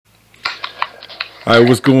All right,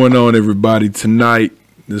 what's going on, everybody? Tonight,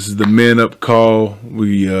 this is the Man Up Call.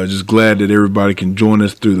 We just glad that everybody can join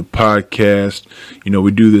us through the podcast. You know,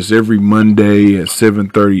 we do this every Monday at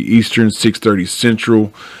 7:30 Eastern, 6:30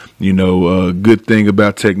 Central. You know, good thing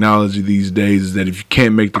about technology these days is that if you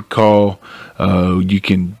can't make the call, you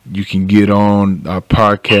can get on our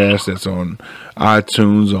podcast. That's on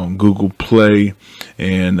iTunes, on Google Play,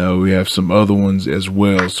 and we have some other ones as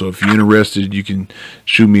well. So if you're interested, you can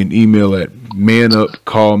shoot me an email at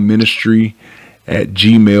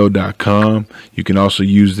manupcallministry@gmail.com. You can also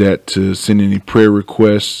use that to send any prayer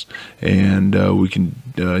requests, and we can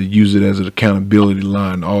use it as an accountability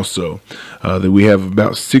line also. That we have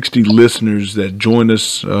about 60 listeners that join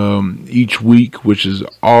us each week, which is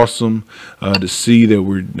awesome to see that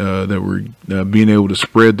we're being able to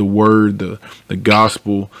spread the word, the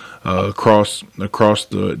gospel across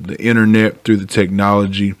the internet through the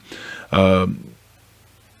technology.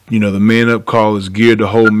 You know, the Man Up Call is geared to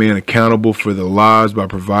hold men accountable for their lives by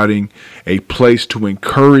providing a place to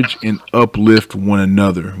encourage and uplift one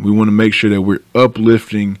another. We want to make sure that we're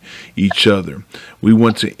uplifting each other. We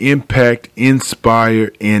want to impact,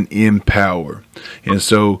 inspire, and empower. And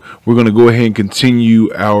so we're going to go ahead and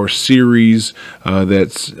continue our series.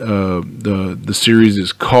 The series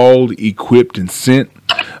is called Equipped and Sent.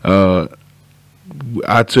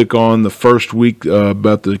 I took on the first week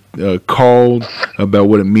about the called, about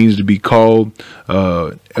what it means to be called.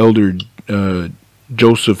 Elder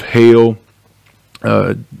Joseph Hale,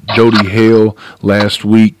 Jody Hale last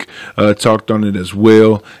week talked on it as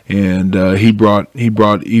well, and he brought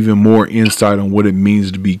even more insight on what it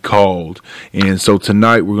means to be called. And so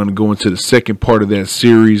tonight we're going to go into the second part of that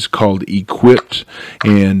series called Equipped,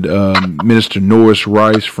 and Minister Norris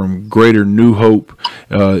Rice from Greater New Hope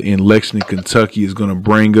in Lexington, Kentucky is going to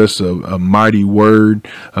bring us a mighty word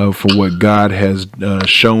for what God has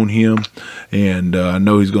shown him, and I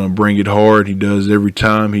know he's going to bring it hard. He does every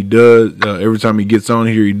time he gets on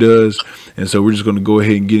here, he does. And so we're just going to go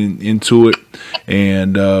ahead and get into it.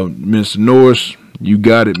 And Mr. Norris, you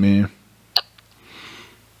got it, man.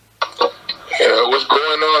 Yeah, what's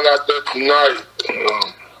going on out there tonight?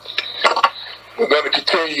 We're going to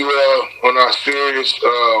continue on our series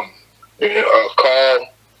called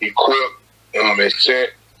Equipped and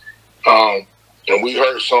Sent. And we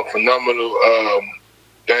heard some phenomenal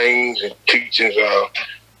things and teachings on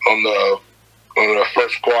the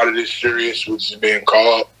first part of this series, which is being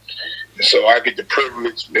called. And so I get the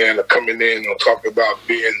privilege, man, of coming in and talk about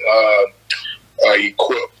being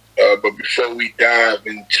equipped. But before we dive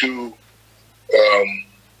into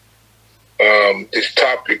this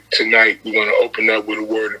topic tonight, we're going to open up with a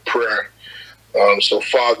word of prayer. So,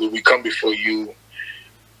 Father, we come before you.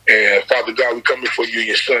 And, Father God, we come before you in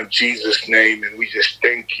your Son Jesus' name. And we just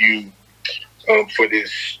thank you for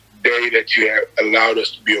this day that you have allowed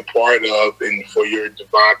us to be a part of, and for your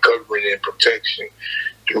divine covering and protection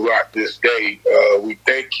throughout this day. We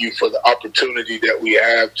thank you for the opportunity that we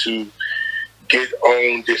have to get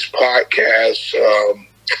on this podcast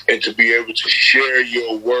and to be able to share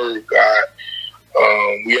your word, God.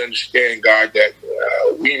 We understand, God, that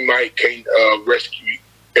we can't rescue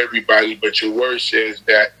everybody, but your word says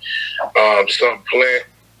that some plant,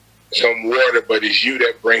 some water, but it's you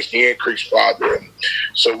that brings the increase, Father. And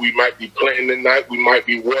so we might be planting tonight, we might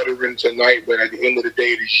be watering tonight, but at the end of the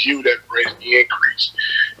day, it is you that brings the increase.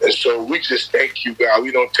 And so we just thank you, God.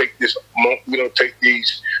 We don't take these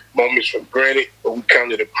moments for granted, but we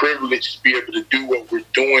count it a privilege to be able to do what we're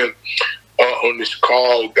doing on this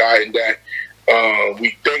call, God, and that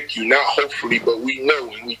we thank you, not hopefully, but we know,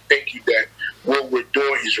 and we thank you that what we're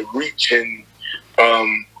doing is reaching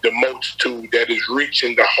the multitude, that is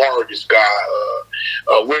reaching the hardest, God.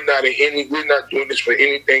 We're not doing this for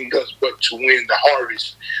anything else but to win the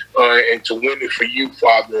hardest and to win it for you,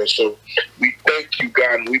 Father. And so we thank you,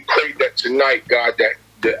 God, and we pray that tonight, God, that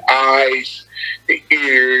the eyes, the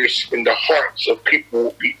ears, and the hearts of people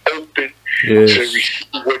will be open to receive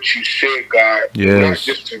what you said, God. Yes.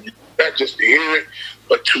 Not just to hear it,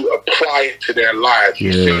 but to apply it to their lives.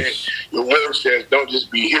 You said, your word says, don't just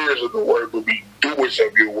be hearers of the word, but be doers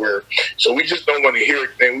of your word. So we just don't want to hear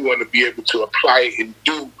it, then we want to be able to apply it and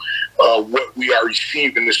do what we are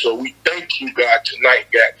receiving. And so we thank you, God, tonight,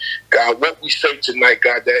 God, what we say tonight,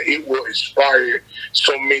 God, that it will inspire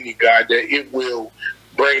so many, God, that it will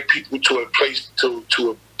bring people to a place to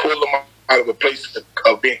pull them out of a place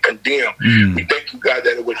of being condemned. We thank you, God,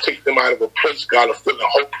 that it would take them out of a place, God, of feeling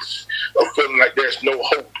hopeless, of feeling like there's no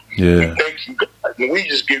hope. We thank you, God, and we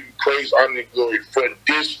just give you praise, honor, and glory for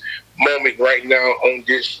this moment right now on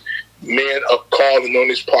this Man Up Call and on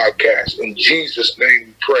this podcast. In Jesus' name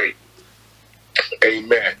we pray.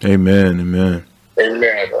 Amen. Amen. Amen.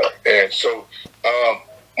 Amen. And so I'm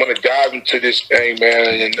going to dive into this thing,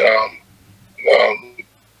 man, and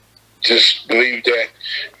just believe that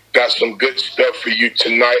got some good stuff for you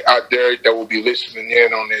tonight out there that will be listening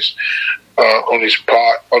in on this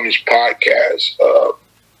podcast.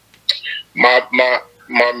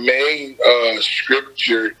 My main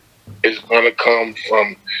scripture is going to come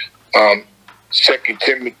from 2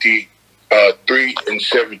 Timothy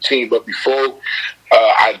 3:17. But before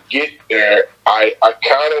I get there, I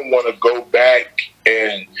kind of want to go back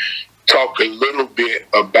and talk a little bit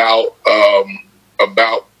about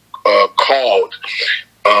called,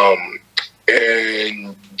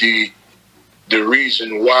 and the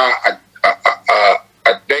reason why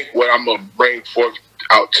I think what I'm gonna bring forth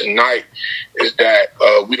out tonight is that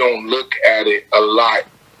we don't look at it a lot.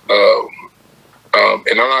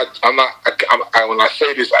 And when I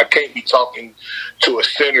say this, I can't be talking to a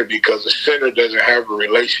sinner, because a sinner doesn't have a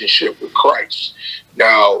relationship with Christ.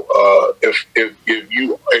 Now, if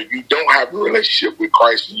you don't have a relationship with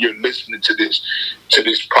Christ and you're listening to this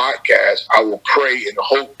podcast, I will pray and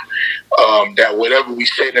hope that whatever we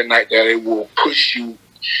say tonight, that it will push you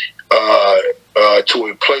to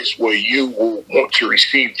a place where you will want to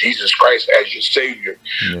receive Jesus Christ as your Savior.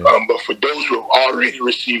 Yeah. But for those who have already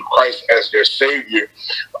received Christ as their Savior,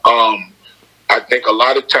 I think a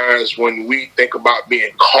lot of times when we think about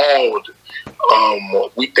being called,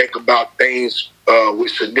 we think about things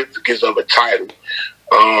with significance of a title.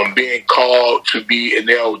 Being called to be an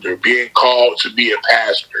elder, being called to be a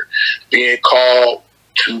pastor, being called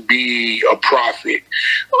to be a prophet,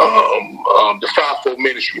 the fivefold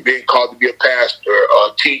ministry, being called to be a pastor,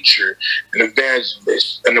 a teacher, an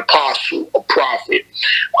evangelist, an apostle, a prophet.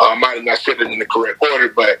 I might have not said it in the correct order,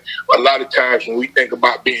 but a lot of times when we think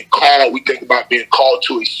about being called, we think about being called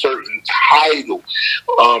to a certain title,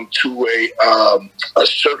 to a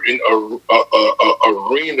certain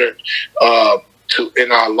arena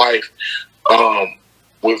in our life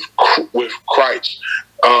with Christ.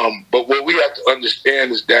 But what we have to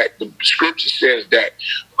understand is that the scripture says that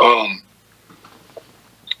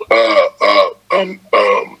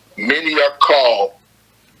many are called,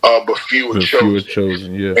 but few are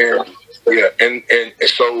chosen. Yeah. And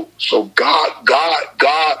so God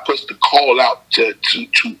puts the call out to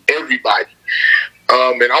everybody.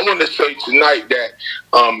 And I want to say tonight that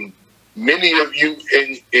many of you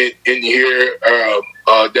in here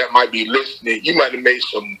that might be listening, you might have made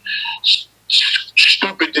some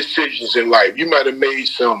stupid decisions in life. You might have made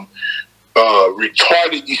some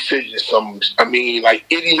retarded decisions, like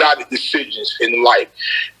idiotic decisions in life,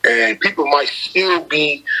 and people might still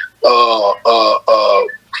be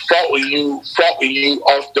faulting you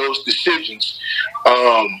off those decisions.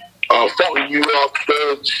 But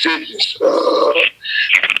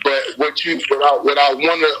what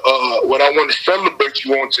I want to celebrate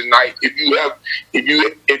you on tonight, if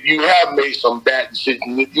you have made some bad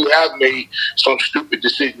decisions, if you have made some stupid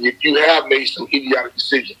decisions, if you have made some idiotic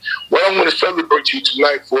decisions, what I want to celebrate you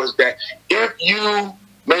tonight for is that if you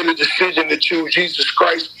made a decision to choose Jesus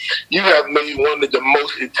Christ, you have made one of the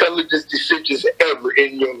most intelligent decisions ever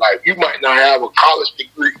in your life. You might not have a college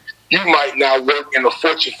degree. You might not work in a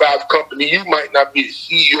Fortune 5 company. You might not be the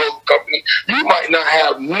CEO of a company. You might not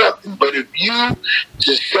have nothing. But if you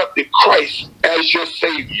accepted Christ as your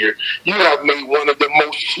Savior, you have made one of the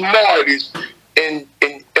most smartest and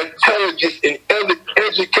intelligent and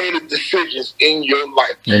educated decisions in your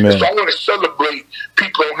life. Amen. So I want to celebrate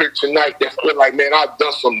people on here tonight that feel like, man, I've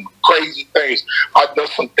done some crazy things. I've done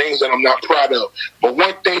some things that I'm not proud of. But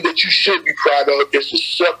one thing that you should be proud of is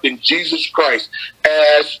accepting Jesus Christ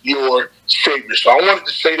as your Savior. So I wanted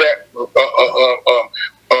to say that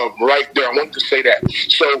right there. I wanted to say that.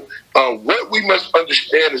 So what we must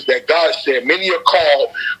understand is that God said, many are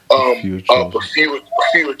called, but few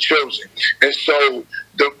are chosen. And so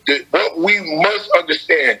what we must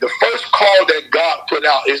understand, the first call that God put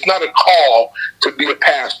out is not a call to be a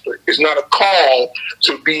pastor. It's not a call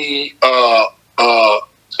to be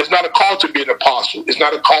it's not a call to be an apostle. It's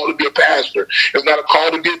not a call to be a pastor. It's not a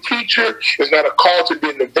call to be a teacher. It's not a call to be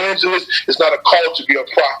an evangelist. It's not a call to be a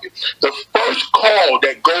prophet. The first call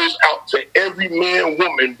that goes out to every man,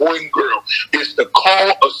 woman, boy, and girl is the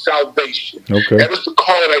call of salvation. Okay. That is the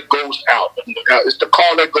call that goes out. It's the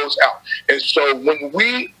call that goes out. And so when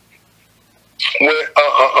we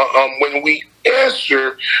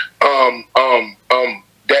answer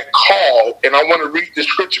that call, and I want to read the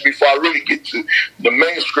scripture before I really get to the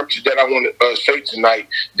main scripture that I want to say tonight.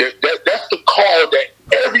 That's the call that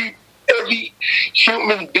every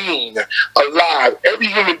human being alive, every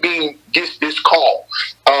human being gets this call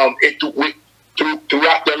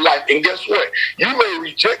throughout their life. And guess what? You may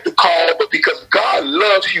reject the call, but because God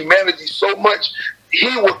loves humanity so much, he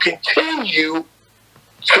will continue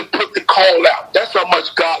to put the call out. That's how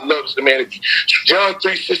much God loves humanity. John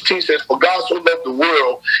 3:16 says, "For God so loved the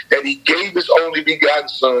world that he gave his only begotten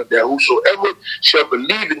Son, that whosoever shall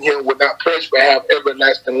believe in him will not perish but have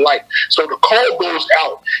everlasting life." So the call goes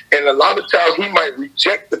out, and a lot of times we might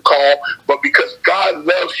reject the call, but because God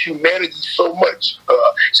loves humanity so much,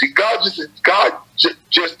 God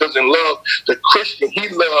just doesn't love the Christian. He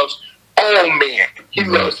loves all men. He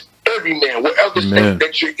loves every man, whatever state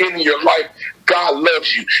that you're in your life. God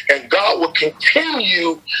loves you, and God will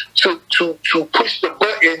continue to push the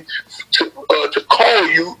button to call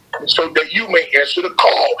you, so that you may answer the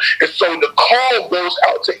call. And so the call goes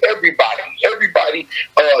out to everybody. Everybody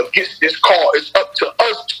gets this call. It's up to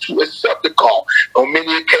us to accept the call. On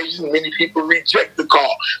many occasions, many people reject the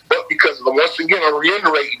call, but because, once again, I'm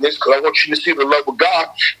reiterating this because I want you to see the love of God.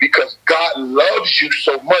 Because God loves you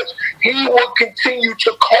so much, he will continue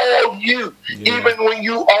to call you, even when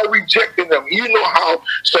you are rejecting them. You know how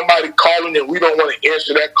somebody calling and we don't want to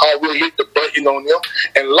answer that call, we'll hit the button on them.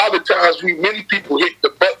 And a lot of times many people hit the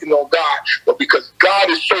button on God, but because God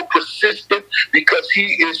is so persistent, because he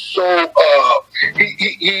is so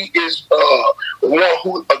he is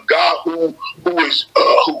a God who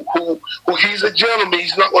he's a gentleman.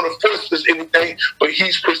 He's not going to force us anything, but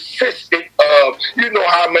he's persistent. You know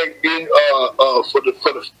how it may be for the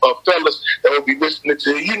fellas that will be listening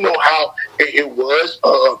to it. You know how it was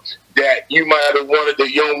that you might have wanted a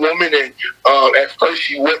young woman, and at first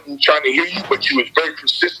she wasn't trying to hear you, but you was very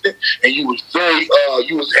persistent, and you was very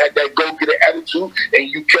had that go-getter attitude, and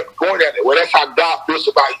you kept going at it. Well, that's how God feels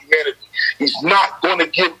about humanity. He's not going to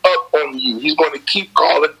give up on you. He's going to keep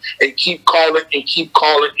calling and keep calling and keep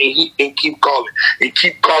calling and keep calling and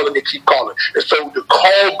keep calling and keep calling. And so the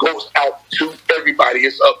call goes out to everybody.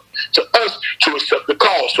 It's up to us to accept the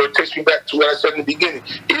call. So it takes me back to what I said in the beginning.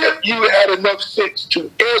 If you had enough sense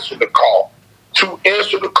to answer the call,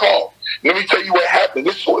 let me tell you what happened.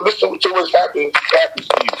 Listen to what's happening happens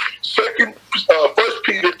to you. First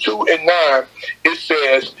Peter 2:9, it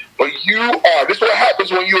says, "But you are," this is what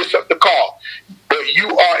happens when you accept the call, "but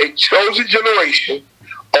you are a chosen generation,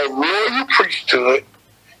 a royal priesthood,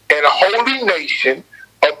 and a holy nation,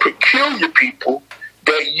 a peculiar people,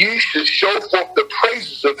 that you should show forth the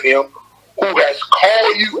praises of him who has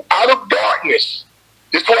called you out of darkness."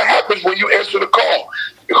 This is what happens when you answer the call.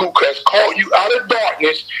 Who has called you out of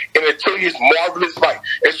darkness and into his marvelous light.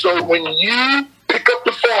 And so when you pick up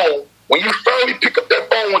the phone, when you finally pick up that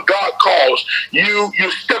phone when God calls,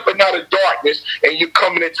 you're stepping out of darkness and you're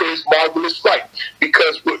coming into his marvelous light.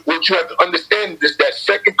 Because what you have to understand is that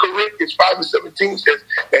 2 Corinthians 5:17 says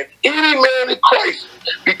that any man in Christ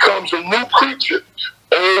becomes a new creature.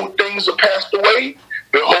 Old things are passed away.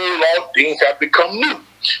 Behold, all things have become new.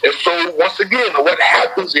 And so, once again, what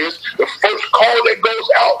happens is the first call that goes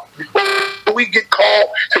out before we get called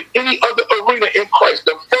to any other arena in Christ,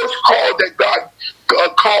 the first call that God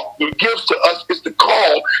gives to us is the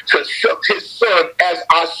call to accept his Son as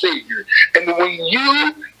our Savior. And when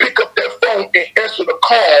you pick up that phone and answer the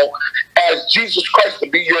call as Jesus Christ to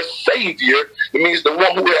be your Savior, it means the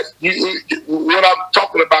one who has, what I'm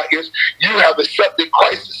talking about is you have accepted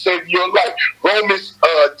Christ to save your life. Romans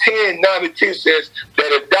 10:9-10 says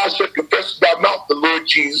that if thou shalt confess with thy mouth the Lord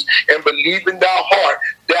Jesus and believe in thy heart,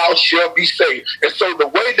 thou shalt be saved. And so the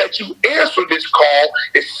way that you answer this call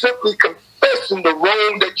is simply confessing the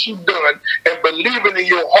wrong that you've done and believing in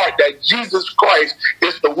your heart that Jesus Christ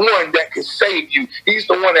is the one that can save you. He's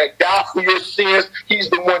the one that died for your sins. He's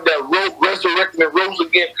the one that resurrected and rose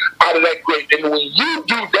again out of that grave. And when you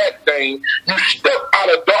do that thing, you step out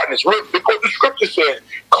of darkness. Because the scripture says,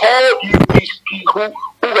 call you these people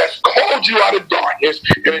who has called you out of darkness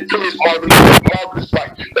and into his marvelous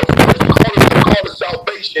light. The first call is the call of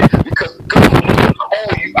salvation, because God wants to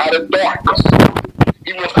call you out of darkness.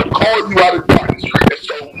 He wants to call you out of darkness. And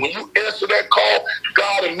so when you answer that call,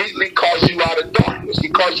 God immediately calls you out of darkness. He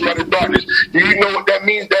calls you out of darkness. Do you know what that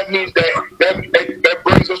means? That means that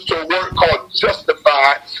brings us to a word called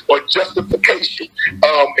justified or justification.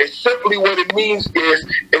 And simply what it means is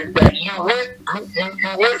that you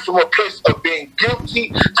went from a place of being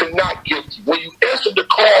guilty to not guilty. When you answer the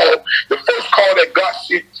call, the first call that God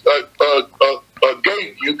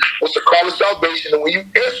gave you was the call of salvation. And when you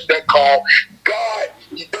answer that call,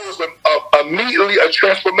 there was immediately a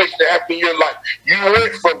transformation that happened in your life. You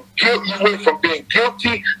went from guilt, you went from being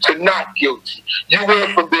guilty to not guilty. You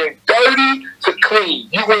went from being dirty to clean.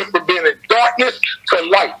 You went from being in darkness to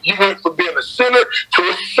light. You went from being a sinner to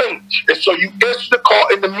a saint. And so you answered the call,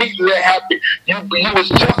 and immediately that happened. You was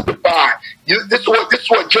justified. This is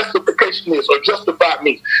what justification is, or justified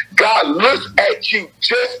means. God looks at you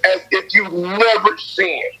just as if you never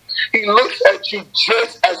sinned. He looks at you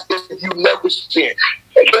just as if you never sinned.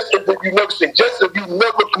 Just as if you never sinned. Just as if you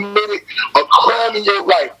never committed a crime in your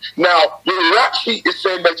life. Now, your rap sheet is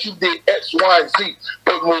saying that you did X, Y, and Z.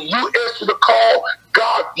 But when you answer the call,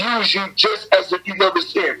 God views you just as if you never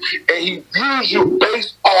sinned. And he views you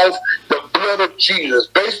based off the blood of Jesus,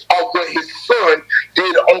 based off what his son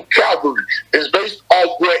did on Calvary. It's based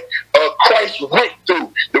off what Christ went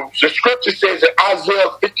through. The scripture says in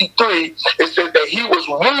Isaiah 53, it says that he was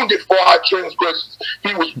wounded for our transgressions.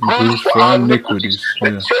 He was bruised for our iniquities.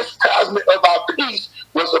 The chastisement of our peace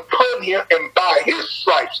was upon him, and by his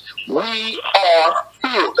stripes we are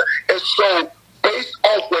healed. And so, based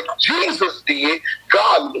off what Jesus did,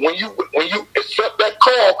 God, when you accept that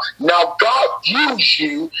call, now God views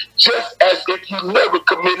you just as if you never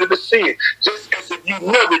committed a sin, just as if you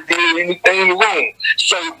never did anything wrong.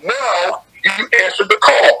 So now you answer the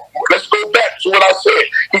call. Let's go back to what I said.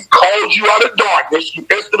 He called you out of darkness. You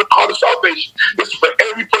answered the call to salvation. This is for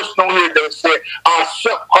every person on here that said, I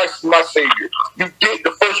accept Christ as my Savior. You did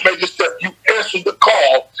the first major step. You answered the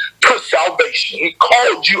call to salvation. He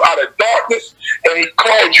called you out of darkness, and he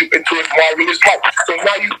called you into his marvelous light. So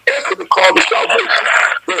now you answer the call to salvation.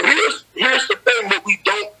 But here's the thing that we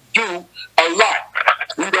don't do a lot.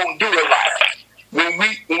 We don't do a lot. When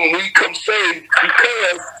we come saved,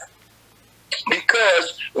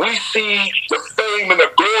 because we see the fame and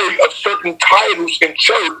the glory of certain titles in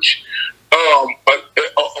church.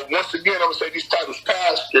 Once again, I'm going to say these titles: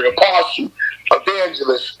 pastor, apostle,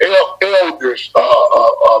 evangelist, elders,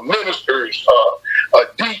 ministers,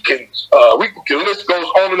 deacons. The list goes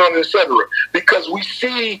on and on, etc. Because we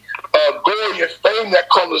see glory and fame that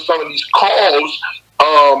comes with some of these calls.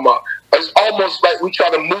 It's almost like we try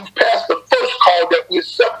to move past the first call that we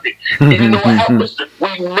accepted. And you know what happens?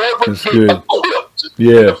 We never get equipped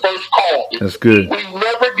in the first call. That's good. We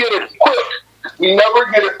never get equipped. We never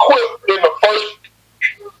get equipped in the first.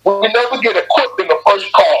 We never get equipped in the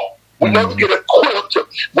first call. We never get equipped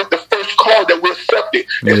with the first call that we accepted.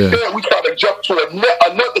 Instead, we try to jump to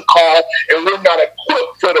another call, and we're not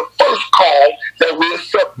equipped for the first call that we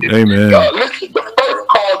accepted. Amen. Listen, the first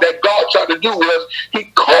call that God tried to do was he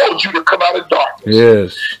called you to come out of darkness.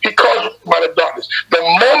 Yes. He called you to come out of darkness. The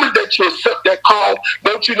moment that you accept that call,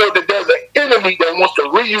 don't you know that there's an enemy that wants to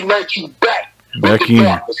reunite you back with the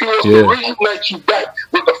darkness? He wants to reunite you back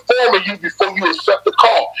with the former you before you accept the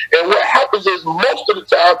call. And what happens is most of the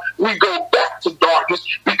time we go back to darkness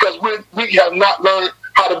because we have not learned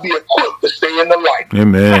how to be equipped to stay in the light.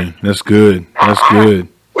 Amen. That's good. That's good.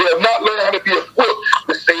 We have not learned how to be equipped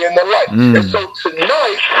to stay in the light. And so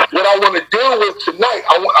tonight, what I want to deal with tonight,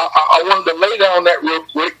 I wanted to lay down that real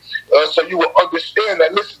quick so you will understand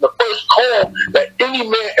that, listen, the first call that any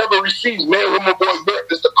man ever receives, man, woman, boy, girl,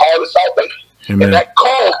 is the call to salvation. Amen. And that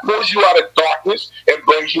call pulls you out of darkness and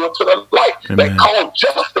brings you into the light. Amen. That call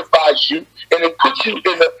justifies you, and it puts you in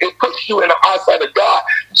the eyesight of God,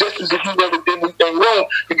 just as if you never did anything wrong,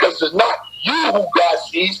 because it's not you who God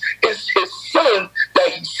sees, it's his son that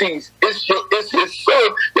he sees. It's his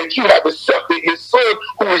son that you have accepted, his son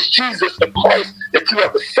who is Jesus the Christ, that you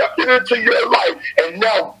have accepted into your life, and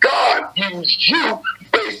now God views you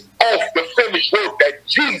based off the finished work that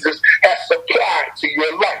Jesus has supplied to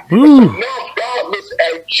your life. So now God looks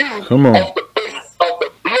at you off the basis of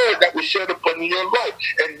the blood that was shed upon your life.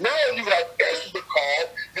 And now you have answered the call,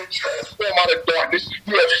 you transform out of darkness,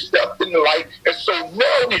 you have stepped in the light, and so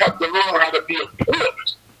now we have to learn how to be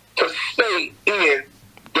equipped to stay in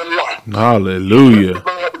the light. Hallelujah. We have to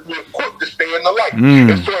learn how to be equipped to stay in the light.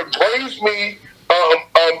 And so it brings me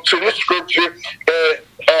to this scripture, and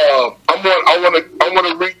I want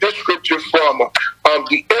to read this scripture from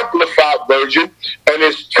the Amplified Version, and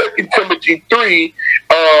it's 2 Timothy 3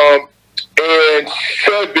 and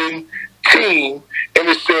 17, and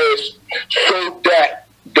it says, so that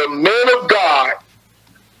the man of God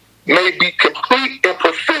may be complete and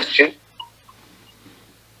proficient,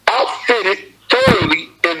 outfitted thoroughly,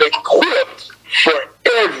 and equipped for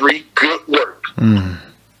every good work.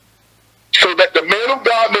 So that the man of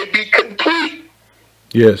God may be complete.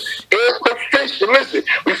 Yes. And proficient. Listen,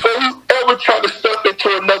 before you ever try to step into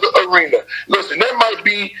another arena, listen, there might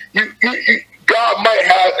be, God might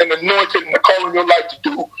have an anointing and a call in your life to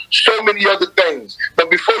do so many other things. But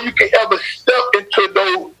before you can ever step into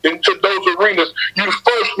those arenas, you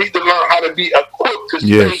first need to learn how to be equipped to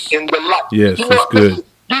stay in the light. Yes, that's good. Listen,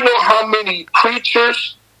 you know how many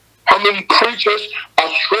preachers are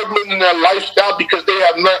struggling in their lifestyle because they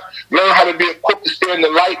have not learned how to be equipped to stay in the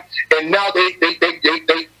light, and now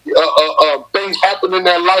things happen in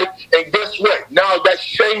their life, and guess what? Now that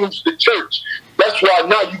shames the church. That's why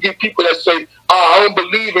now you get people that say, I don't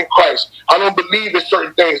believe in Christ. I don't believe in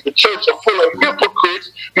certain things. The church are full of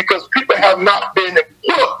hypocrites because people have not been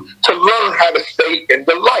equipped to learn how to stay in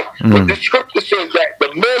the light. But the scripture says that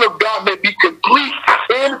the man of God may be complete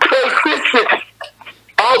and proficient,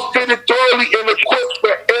 outfitted thoroughly and equipped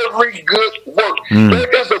for every good work. There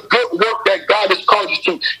is a good work that God has called you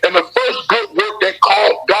to. And the first good work that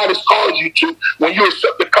God has called you to, when you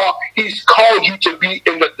accept the call, he's called you to be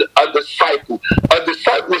a disciple. A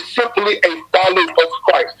disciple is simply a follower of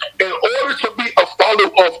Christ. In order to be a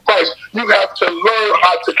follower of Christ, you have to learn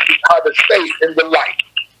how to stay in the light.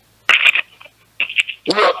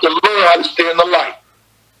 You have to learn how to stay in the light.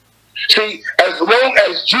 See, as long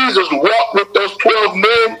as Jesus walked with those 12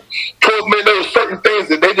 men, there were certain things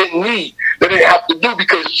that they didn't need, they didn't have to do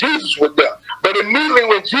because Jesus was there. But immediately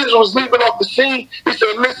when Jesus was leaving off the scene, he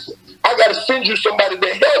said, listen, I got to send you somebody to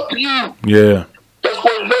help you. Yeah. That's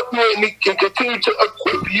going to help you, and he can continue to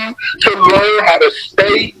equip you to learn how to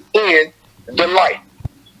stay in the light.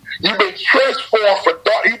 You've been transformed from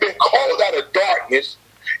dark. You've been called out of darkness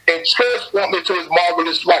and transformed into his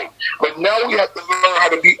marvelous light. But now we have to learn how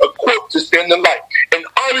to be equipped to stay in the light. And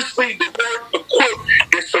honestly, the word equipped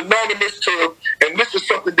is synonymous to, and this is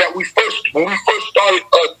something that when we first started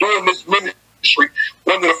doing this ministry,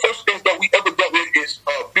 one of the first things that we ever dealt with is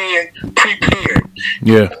being prepared.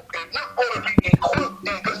 Yeah. And you're going to be equipped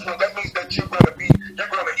in this one. That means that you're going to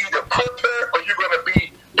either prepare or you're going to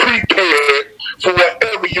be prepared for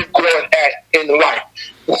whatever you're going at in life.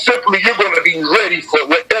 Simply, you're going to be ready for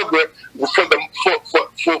whatever, for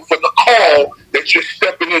the call that you're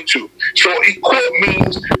stepping into. So equip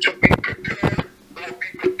means to be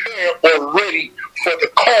prepared or ready for the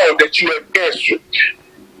call that you have answered.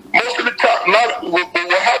 Most of the time,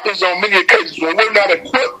 what happens on many occasions when we're not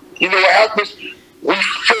equipped, you know what happens? We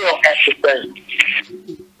fail at the thing.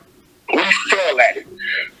 We fail at it.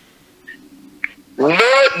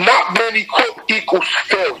 Not being equipped equals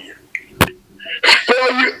failure.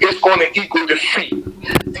 Failure is going to equal defeat.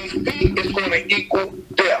 Defeat is going to equal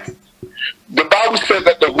death. The Bible says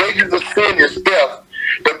that the wages of sin is death,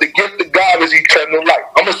 but the gift of God is eternal life.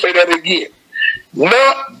 I'm going to say that again.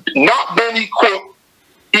 Not being equipped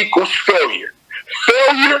equals failure.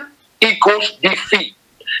 Failure equals defeat.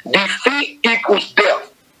 Defeat equals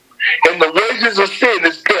death. And the wages of sin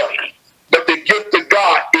is death, but the gift of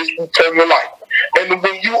God is eternal life. And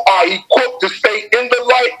when you are equipped to stay in the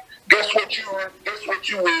light, guess what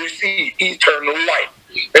you will receive? Eternal life.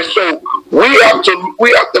 And so we have to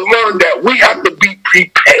learn that we have to be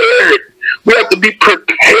prepared. We have to be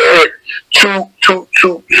prepared to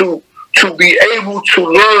be able to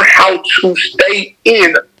learn how to stay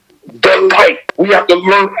in the light. We have to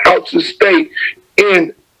learn how to stay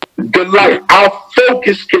in the light. Our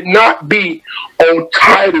focus cannot be on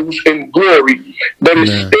titles and glory, but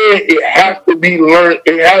instead it has to be learned.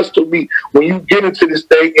 It has to be, when you get into this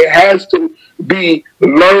thing, it has to be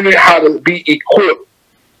learning how to be equipped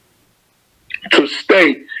to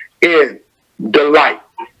stay in the light.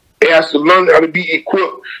 It has to learn how to be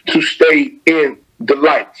equipped to stay in the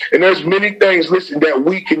light. And there's many things, listen, that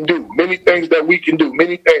we can do. Many things that we can do.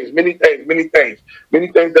 Many things that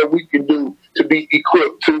we can do to be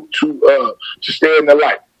equipped to stay in the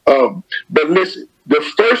light. But listen, the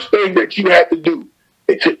first thing that you have to do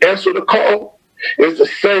to answer the call is the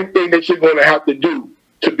same thing that you're going to have to do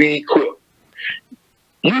to be equipped.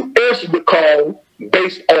 You answer the call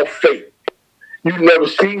based on faith. You've never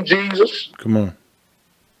seen Jesus. Come on.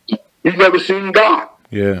 You've never seen God.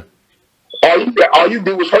 Yeah. All you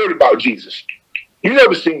do is heard about Jesus. You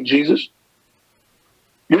never seen Jesus.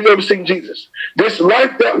 You never seen Jesus. This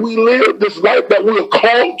life that we live, this life that we are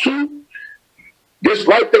called to, this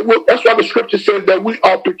life that's why the scripture says that we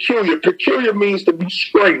are peculiar. Peculiar means to be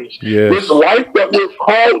strange. Yes. This life that we're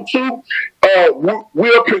called to,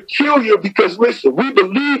 we are peculiar because, listen, we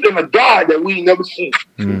believe in a God that we never seen.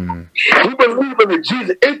 We believe in a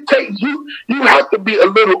Jesus. It takes you have to be a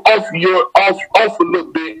little off a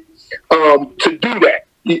little bit to do that.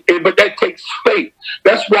 But that takes faith.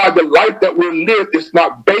 That's why the life that we live is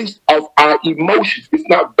not based off our emotions. It's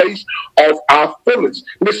not based off our feelings.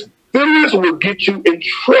 Listen, feelings will get you in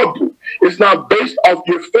trouble. It's not based off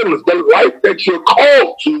your feelings. The life that you're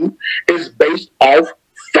called to is based off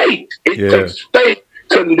faith. It takes faith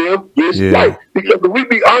to live this life. Because if we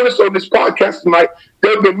be honest on this podcast tonight,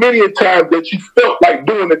 there have been many a times that you felt like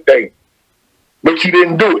doing a thing, but you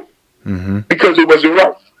didn't do it because it wasn't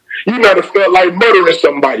right. You might have felt like murdering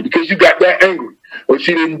somebody because you got that angry. but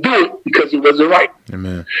you didn't do it because it wasn't right.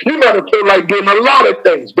 Amen. You might have felt like doing a lot of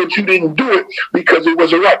things, but you didn't do it because it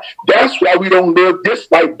wasn't right. That's why we don't live this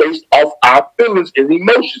life based off our feelings and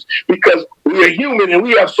emotions, because we are human and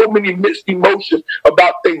we have so many mixed emotions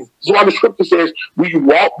about things. That's why the scripture says we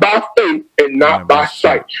walk by faith and not by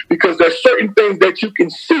sight, because there's certain things that you can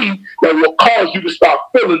see that will cause you to start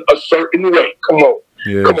feeling a certain way. Come on.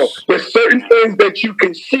 Yes. Come on. There's certain things that you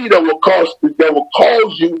can see that will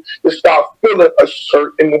cause you to start feeling a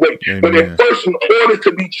certain way. Amen. But at first, in order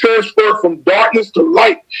to be transferred from darkness to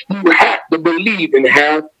light, you have to believe and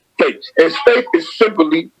have faith. And faith is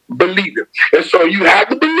simply believing. And so you have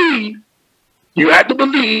to believe. You had to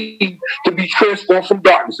believe to be transformed from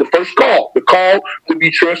darkness. The first call, the call to be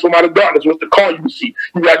transformed out of darkness was the call you see.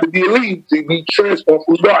 You had to believe to be transformed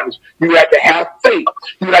from darkness. You had to have faith.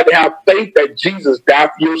 You had to have faith that Jesus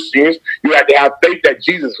died for your sins. You had to have faith that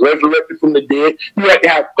Jesus resurrected from the dead. You had to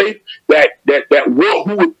have faith that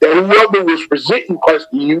whoever was presenting Christ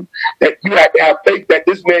to you, that you had to have faith that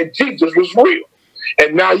this man Jesus was real.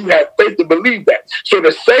 And now you have faith to believe that. So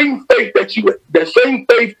the same faith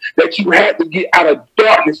that you had to get out of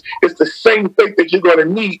darkness is the same faith that you're going to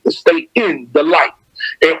need to stay in the light.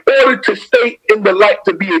 In order to stay in the light,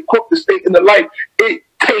 to be equipped to stay in the light, it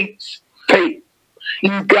takes faith.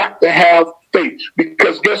 You got to have faith,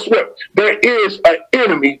 because guess what? There is an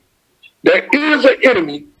enemy. There is an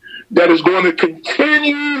enemy that is going to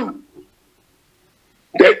continue.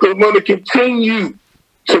 That is going to continue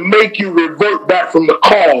to make you revert back from the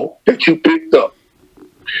call that you picked up.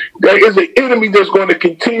 There is an enemy that's going to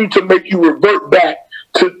continue to make you revert back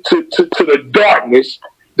to the darkness,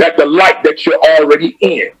 that the light that you're already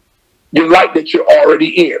in. Your light that you're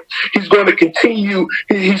already in. He's going to continue.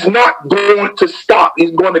 He's not going to stop.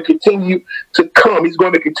 He's going to continue to come. He's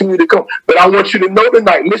going to continue to come. But I want you to know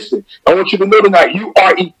tonight, listen, I want you to know tonight, you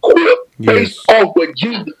are equipped based on what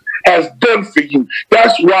Jesus has done for you.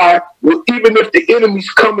 That's why, even if the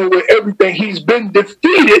enemy's coming with everything, he's been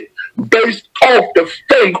defeated based off the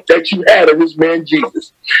faith that you had in this man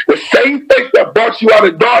Jesus. The same faith that brought you out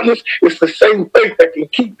of darkness is the same faith that can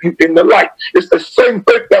keep you in the light. It's the same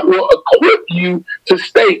faith that will equip you to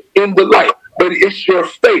stay in the light. But it's your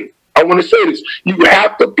faith. I want to say this. You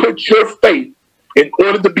have to put your faith in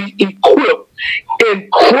order to be equipped in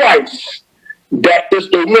Christ. That is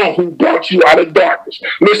the one who brought you out of darkness.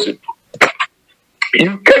 Listen,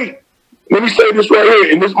 you can't. Let me say this right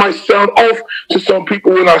here, and this might sound off to some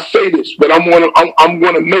people when I say this, but I'm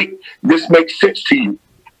gonna make this make sense to you.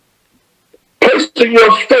 Placing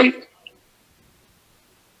your faith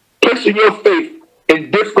in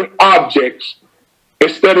different objects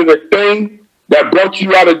instead of the thing that brought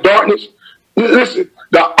you out of darkness. Listen,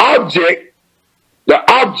 the object that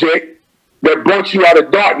brought you out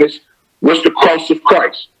of darkness was the cross of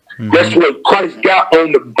Christ. That's what Christ got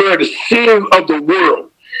on to bear the sins of the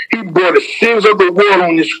world. He bore the sins of the world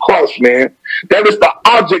on this cross, man. That is the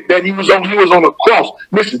object that he was on. He was on a cross.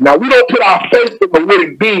 Listen, now we don't put our faith in the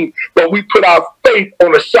wooden beam, but we put our faith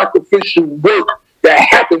on a sacrificial work that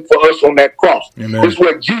happened for us on that cross. Amen. It's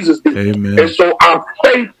what Jesus did. Amen. And so our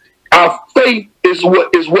faith is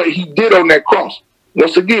what he did on that cross.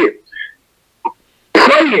 Once again,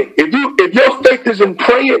 praying. If your faith is in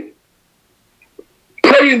praying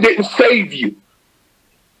didn't save you.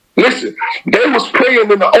 Listen, they was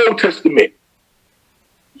praying in the Old Testament.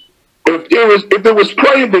 If it was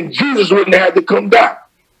praying, then Jesus wouldn't have had to come down.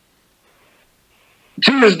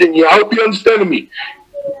 Jesus didn't. I hope you understand me.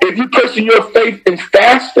 If you're placing your faith in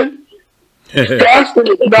fasting, fasting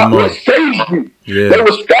is not what saves you. Yeah. They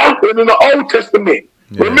was fasting in the Old Testament.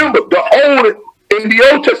 Yeah. Remember, in the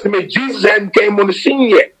Old Testament, Jesus hadn't came on the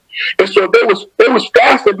scene yet. And so they was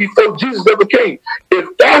fasting before Jesus ever came.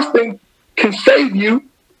 If fasting can save you,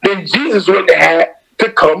 then Jesus wouldn't have had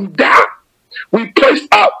to come down. We placed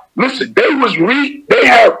out. Listen, they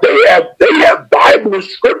have Bible and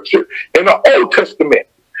scripture in the Old Testament.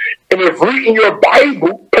 And if reading your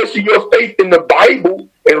Bible, placing your faith in the Bible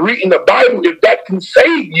and reading the Bible, if that can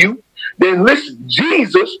save you, then listen,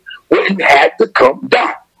 Jesus wouldn't have to come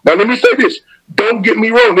down. Now let me say this. Don't get me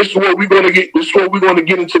wrong. This is what we're going to get. This is what we're going to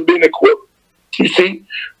get into being equipped. You see,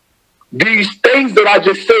 these things that I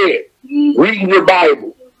just said, reading your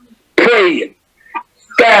Bible, praying,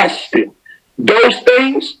 fasting, those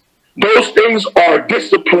things are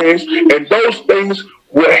disciplines, and those things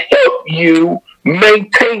will help you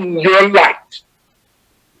maintain your light.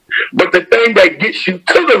 But the thing that gets you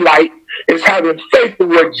to the light is having faith in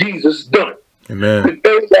what Jesus done. Amen. The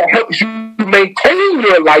thing that helps you maintain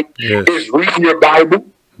your light is reading your Bible,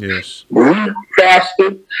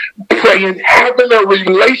 fasting, praying, having a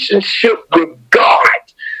relationship with God.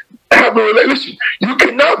 have a relationship. You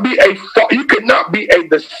cannot be a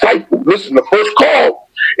disciple. Listen, the first call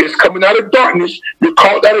is coming out of darkness. You're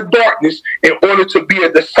called out of darkness in order to be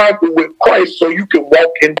a disciple with Christ so you can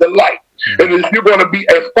walk in the light. And if you're going to be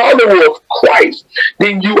a follower of Christ,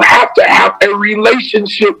 then you have to have a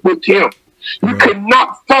relationship with him. You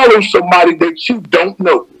cannot follow somebody that you don't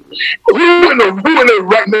know. Who in the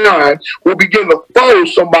right now will begin to follow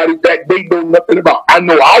somebody that they know nothing about? I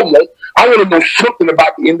know I won't. I want to know something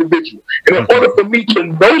about the individual. And in order for me to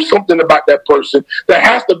know something about that person, there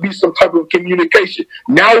has to be some type of communication.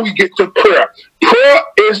 Now we get to prayer. Prayer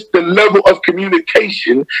is the level of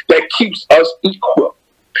communication that keeps us equipped.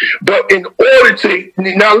 But in order to,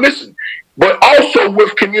 now listen, but also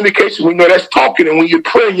with communication, we know that's talking. And when you're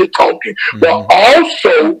praying, you're talking. But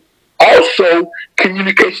also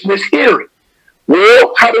communication is hearing.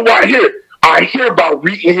 Well, how do I hear? I hear by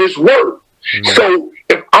reading his word. So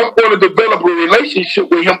if I'm going to develop a relationship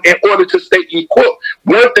with him in order to stay equipped,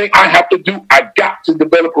 one thing I have to do, I got to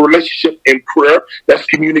develop a relationship in prayer. That's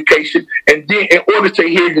communication. And then in order to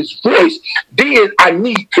hear his voice, then I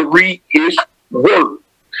need to read his word.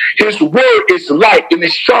 His word is light and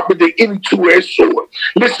is sharper than any two-edged sword.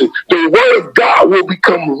 Listen, the word of God will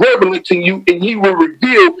become relevant to you and he will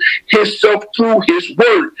reveal himself through his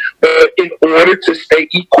word in order to stay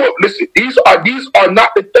equipped. Listen, these are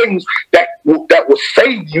not the things that will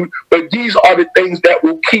save you, but these are the things that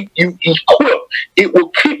will keep you equipped. It will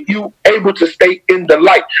keep you able to stay in the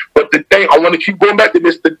light. But the thing, I want to keep going back to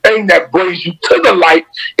this, the thing that brings you to the light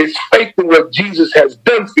is faith in what Jesus has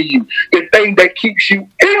done for you. The thing that keeps you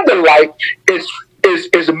in the light is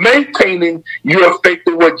maintaining your faith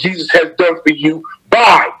in what Jesus has done for you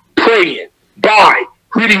by praying, by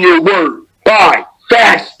reading your word, by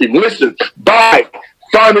fasting, listen, by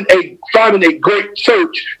finding a great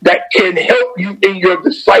church that can help you in your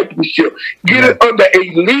discipleship. Get it under a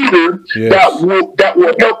leader that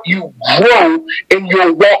will help you grow in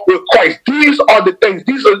your walk with Christ. These are the things.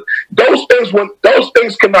 These are those things. When those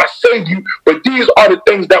things cannot save you, but these are the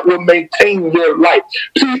things that will maintain your life.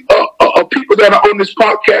 See, people that are on this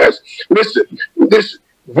podcast, listen.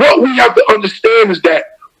 What we have to understand is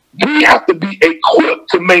that we have to be equipped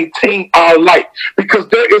to maintain our life, because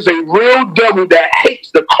there is a real devil that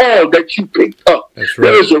hates the call that you picked up. That's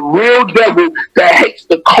right. There is a real devil that hates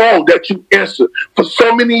the call that you answered. For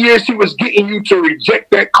so many years, he was getting you to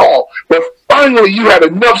reject that call. But finally, you had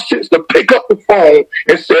enough sense to pick up the phone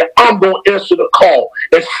and say, I'm going to answer the call.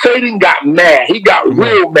 And Satan got mad. He got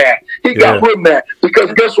real mad. He got real mad.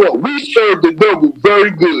 Because guess what? We served the devil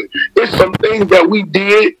very good. There's some things that we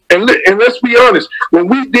did. And let's be honest, when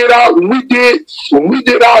we did our dirt,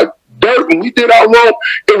 when we did our wrong,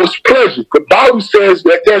 it was pleasure. The Bible says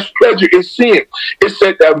that there's pleasure in sin. It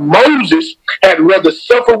said that Moses had rather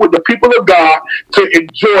suffer with the people of God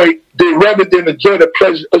rather than enjoy the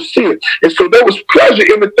pleasure of sin. And so there was pleasure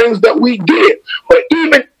in the things that we did. But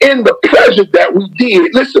even in the pleasure that we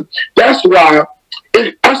did, listen, that's why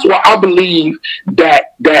I believe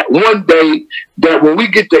that one day that when we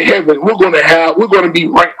get to heaven, we're going to be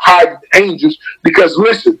ranked high with the angels, because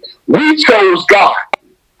listen, we chose God.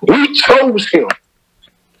 We chose him.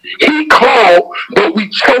 He called, but we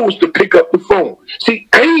chose to pick up the phone. See,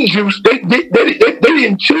 angels, they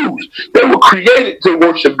didn't choose. They were created to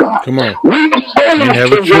worship God. Come on. We chose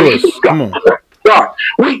to worship God. Come on. God.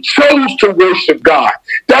 We chose to worship God.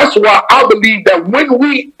 That's why I believe that when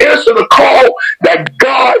we answer the call, that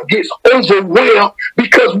God gets overwhelmed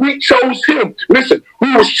because we chose him. Listen,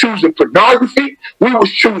 we was choosing pornography. We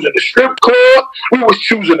was choosing the strip club. We was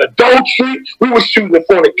choosing adultery. We was choosing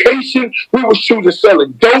fornication. We was choosing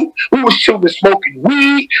selling dope. We was choosing smoking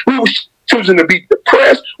weed. We was choosing to be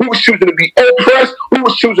depressed. We was choosing to be oppressed. We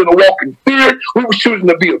was choosing to walk in fear. We was choosing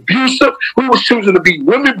to be abusive. We was choosing to be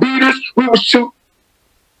women beaters. We was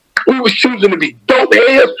choosing to be dope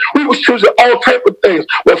heads. We was choosing all type of things.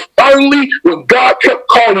 But finally, when God kept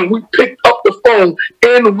calling, we picked up the phone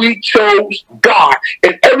and we chose God.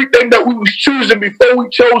 And everything that we was choosing before we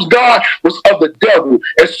chose God was of the devil.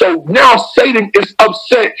 And so now Satan is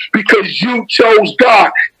upset because you chose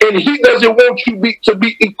God. And he doesn't want you to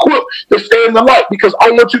be equipped to stay in the light. Because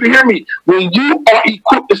I want you to hear me. When you are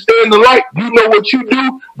equipped to stay in the light, you know what you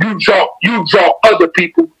do? You draw other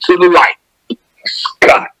people to the light.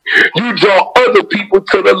 God. You draw other people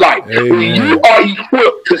to the light. Amen. When you are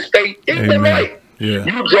equipped to stay in the light,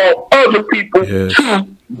 you draw other people to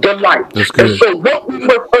the light. And so what we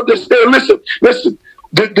must understand, listen,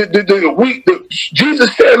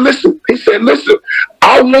 Jesus said, listen, he said, listen,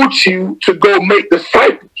 I want you to go make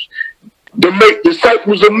disciples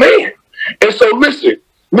of man. And so listen,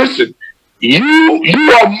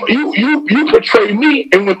 you portray me,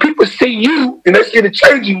 and when people see you and they see the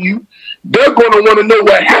change in you, they're going to want to know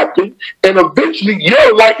what happened, and eventually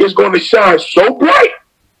your light is going to shine so bright.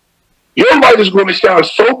 Your light is going to shine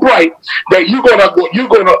so bright that you're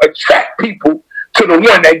going to attract people to the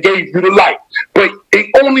one that gave you the light. But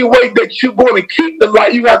the only way that you're going to keep the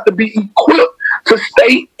light, you have to be equipped to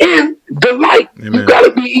stay in the light. Amen. You got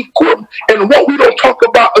to be equipped. And what we don't talk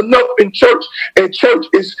about enough in church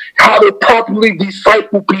is how to properly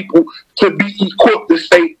disciple people to be equipped to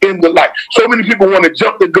stay in the light. So many people want to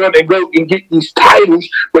jump the gun and go and get these titles,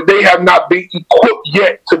 but they have not been equipped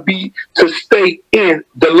yet to stay in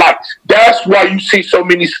the light. That's why you see so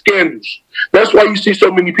many scandals. That's why you see so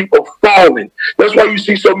many people falling. That's why you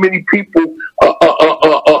see so many people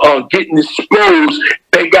getting exposed.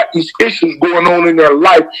 They got these issues going on in their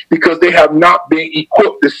life because they have not been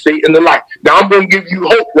equipped to stay in the light. Now, I'm going to give you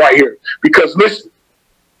hope right here, because listen,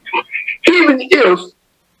 even if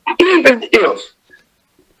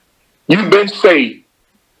you've been saved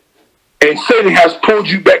and Satan has pulled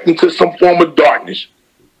you back into some form of darkness,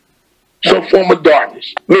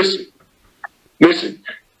 listen.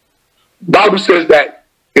 Bible says that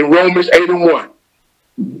in Romans 8:1,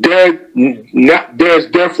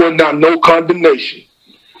 there's therefore now no condemnation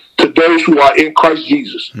to those who are in Christ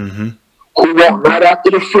Jesus, who walk not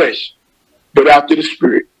after the flesh, but after the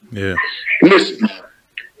Spirit. Yeah. Listen,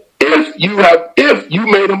 if you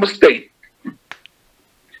made a mistake,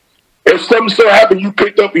 if something so happened, you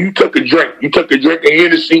picked up and you took a drink of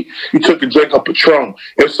Hennessy, you took a drink of Patron.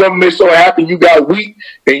 If something so happened, you got weak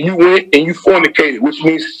and you went and you fornicated, which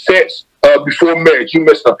means sex before marriage, you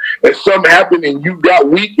messed up. If something happened and you got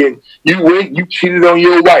weak and you went, you cheated on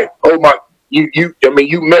your wife. Oh my, you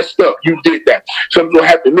messed up. You did that. Something will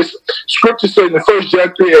happen. Listen, Scripture says in 1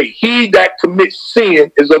 John 3:8, he that commits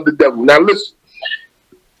sin is of the devil. Now listen,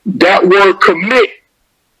 that word commit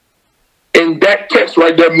in that text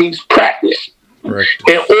right there means practice. Right.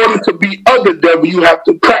 In order to be of the devil, you have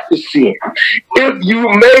to practice sin. If you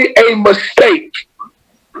made a mistake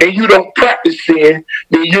and you don't practice sin,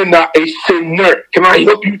 then you're not a sinner. Can I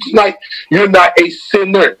help you tonight? You're not a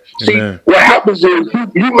sinner. See, what happens is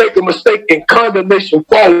you make a mistake and condemnation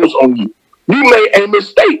falls on you. You made a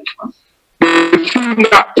mistake, but you're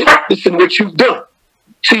not practicing what you've done.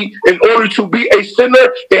 See, in order to be a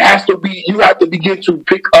sinner, you have to begin to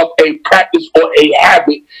pick up a practice or a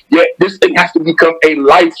habit. Yet this thing has to become a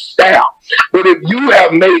lifestyle. But if you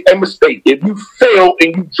have made a mistake, if you fail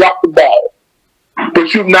and you drop the ball,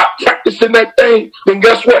 but you're not practicing that thing, then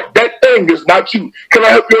guess what? That thing is not you. Can I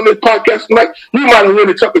help you on this podcast tonight? You might have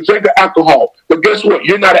really took a drink of alcohol, but guess what?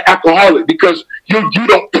 You're not an alcoholic because you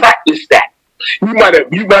don't practice that. You might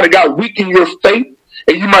have got weak in your faith,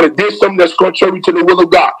 and you might have did something that's contrary to the will of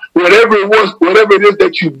God. Whatever it is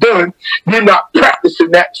that you've done, you're not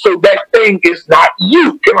practicing that, so that thing is not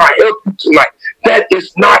you. Can I help you tonight? That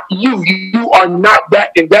is not you. You are not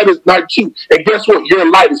that, and that is not you. And guess what? Your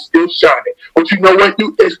light is still shining. But you know what?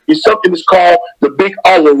 It's something that's called the big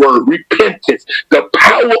R word, repentance. The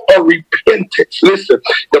power of repentance. Listen,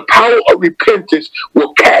 the power of repentance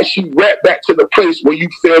will cast you right back to the place where you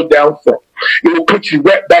fell down from. It will put you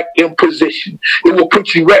right back in position. It will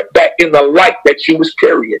put you right back in the light that you was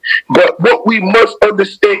carrying. But what we must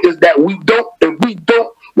understand is that we don't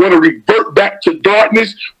want to revert back to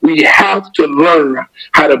darkness. We have to learn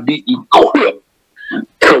how to be equipped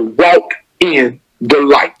to walk in the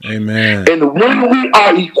light. Amen. And when we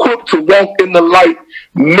are equipped to walk in the light,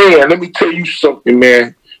 man, let me tell you something,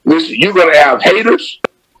 man. Listen, you're going to have haters.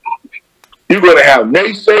 You're going to have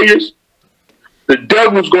naysayers. The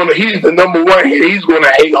devil's he's the number one hater. He's going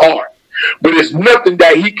to hate hard. But it's nothing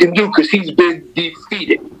that he can do because he's been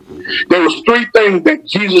defeated. There was 3 things that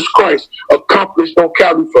Jesus Christ accomplished on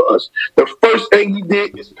Calvary for us. The first thing he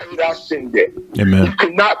did is paid our sin debt. Amen. You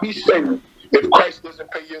cannot be saved if Christ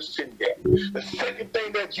doesn't pay your sin debt. The second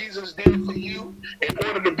thing that Jesus did for you in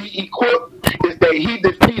order to be equipped is that he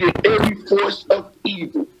defeated every force of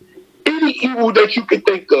evil. Any evil that you can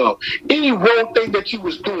think of, any wrong thing that you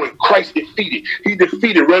was doing, Christ defeated. He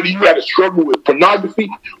defeated. Whether you had a struggle with pornography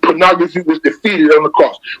was defeated on the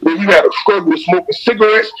cross. When you had a struggle with smoking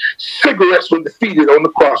cigarettes were defeated on the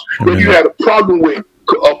cross. When you had a problem with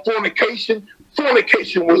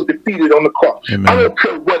fornication was defeated on the cross. Amen. I don't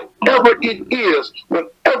care whatever it is,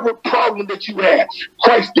 whatever problem that you have,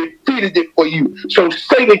 Christ defeated it for you. So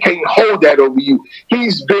Satan can't hold that over you.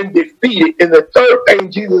 He's been defeated. And the third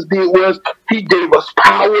thing Jesus did was he gave us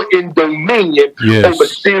power power and dominion over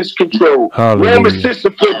sin's control. Hallelujah. Romans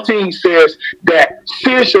 6:14 says that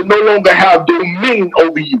sin should no longer have dominion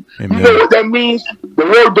over you. Amen. You know what that means? The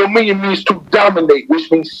word dominion means to dominate,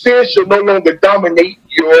 which means sin should no longer dominate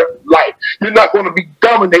your life. You're not going to be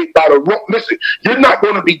dominated by the wrong. Listen, you're not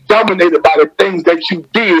going to be dominated by the things that you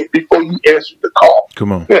did before you answered the call.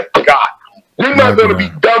 Come on. God. You're not going to be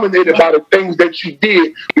dominated by the things that you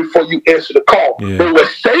did before you answer the call. Yeah. But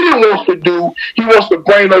what Satan wants to do, he wants to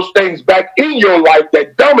bring those things back in your life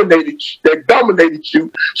that dominated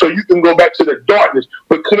you, so you can go back to the darkness.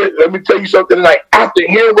 But let me tell you something tonight. After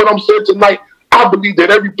hearing what I'm saying tonight, I believe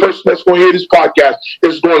that every person that's going to hear this podcast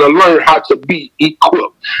is going to learn how to be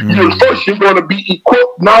equipped. First, you're going to be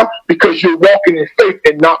equipped now because you're walking in faith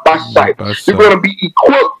and not by sight. You're going to be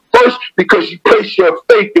equipped first because you place your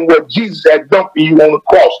faith in what Jesus had done for you on the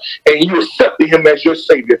cross and you accepted him as your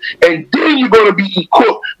Savior. And then you're going to be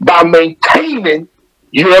equipped by maintaining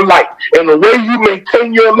your life. And the way you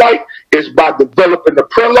maintain your life is by developing the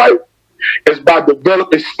prayer life. It's by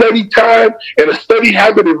developing study time and a study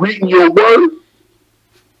habit of reading your word.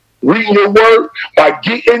 Reading your word, by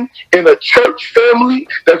getting in a church family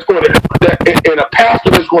and a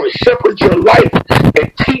pastor that's going to shepherd your life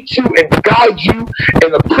and teach you and guide you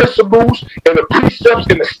in the principles and the precepts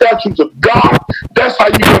and the statutes of God. That's how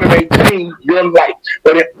you're going to maintain your life.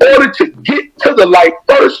 But in order to get to the light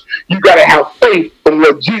first, you got to have faith in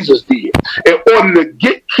what Jesus did. In order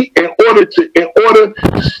to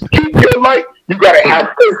keep your light, you got to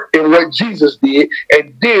have faith in what Jesus did,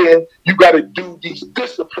 and then you got to do these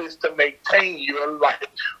disciplines to maintain your life.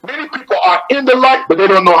 Many people are in the light, but they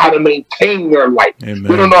don't know how to maintain their light. Amen.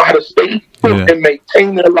 They don't know how to stay and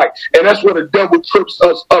maintain their life. And that's where the devil trips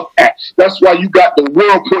us up at. That's why you got the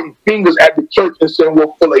world pointing fingers at the church and saying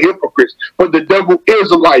we're full of hypocrites. But the devil is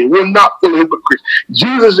a liar. We're not full of hypocrites.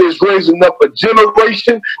 Jesus is raising up a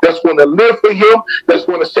generation that's going to live for him, that's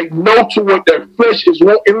going to say no to what their flesh is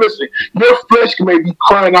wanting. Listen, your flesh may be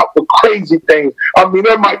crying out for crazy things. I mean,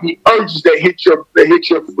 there might be urges that hit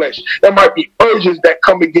your flesh. There might be urges that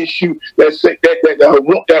come against you that say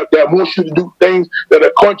that wants you to do things that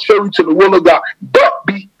are contrary to the will of God. But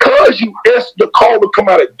because you answered the call to come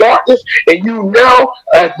out of darkness, and you now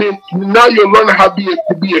you're learning how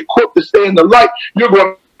to be equipped to stay in the light, you're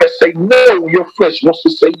going to say no when your flesh wants to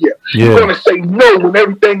say yeah. You're going to say no when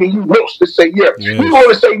everything in you wants to say yeah. You're going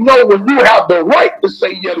to say no when you have the right to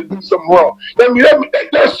say yeah to do something wrong. I mean,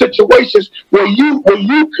 there's situations where you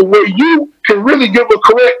can really give a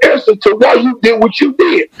correct answer to why you did what you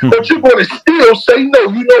did, but you're going to still say no.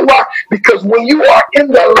 You know why? Because when you are in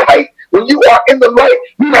the light, you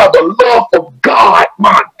have the love of God.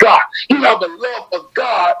 My God, you have the love of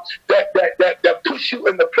God that puts you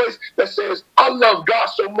in the place that says, I love God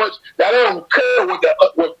so much that I don't care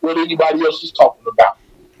what anybody else is talking about.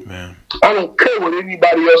 Man. I don't care what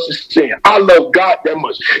anybody else is saying. I love God that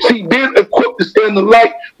much. See, being equipped to stay in the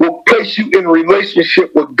light will place you in a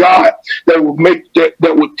relationship with God that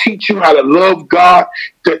will teach you how to love God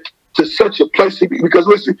to such a place. Because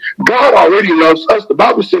listen, God already loves us. The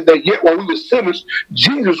Bible says that yet while we were sinners,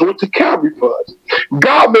 Jesus went to Calvary for us.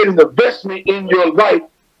 God made an investment in your life,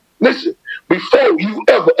 listen, before you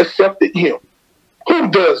ever accepted him. Who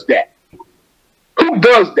does that? Who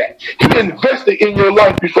does that? He invested in your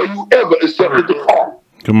life before you ever accepted the call.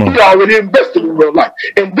 Come on. He already invested in your life.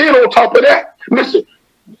 And then on top of that, listen,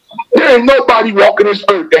 there ain't nobody walking this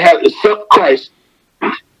earth that has accepted Christ,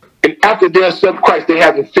 and after they accept Christ, they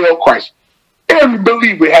haven't failed Christ. Every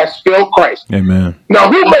believer has failed Christ. Amen.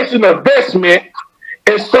 Now, who makes an investment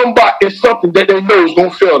in something that they know is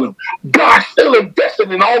going to fail them? God still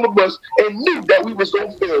invested in all of us and knew that we was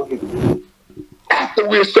going to fail him after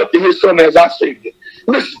we accepted his son as our Savior.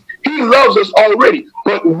 Listen, he loves us already.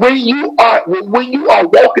 But when you are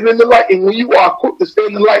walking in the light and when you are equipped to stay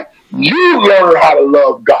in the light, you learn how to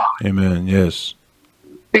love God. Amen. Yes.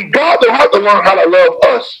 See, God don't have to learn how to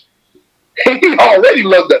love us. He already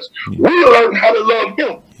loved us. We learn how to love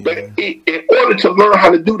him. But in order to learn how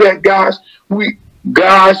to do that, guys,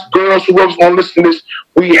 girls, whoever's going to listen to this,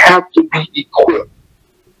 we have to be equipped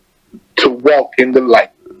to walk in the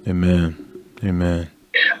light. Amen. Amen.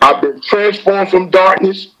 I've been transformed from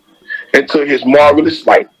darkness into his marvelous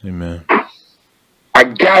light. Amen. I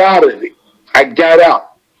got out of it. I got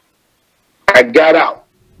out. I got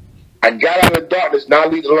out of the darkness. Now I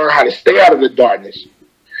need to learn how to stay out of the darkness.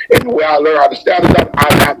 And the way I learn how to stay out of the darkness,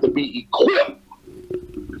 I have to be equipped.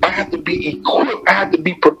 I have to be equipped. I have to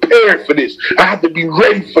be prepared for this. I have to be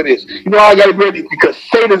ready for this. You know, I got to be ready because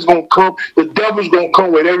Satan's going to come. The devil's going to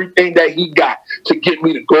come with everything that he got to get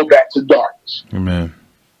me to go back to darkness. Amen.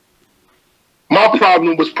 My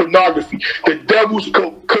problem was pornography. The devil's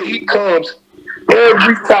he comes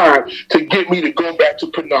every time to get me to go back to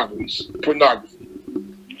pornography.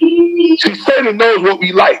 See, Satan knows what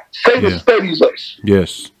we like. Satan studies us.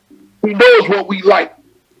 Yes. He knows what we like.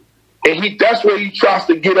 And that's where he tries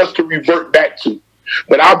to get us to revert back to.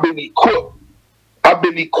 But I've been equipped.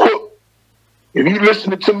 If you're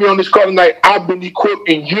listening to me on this call tonight, I've been equipped,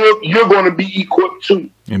 and you're going to be equipped too.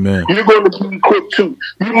 Amen. You're going to be equipped too.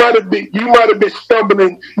 You might have been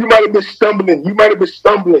stumbling. You might have been stumbling. You might have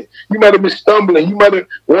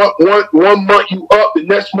one month you up, the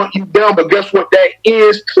next month you down. But guess what? That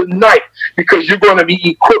ends tonight, because you're going to be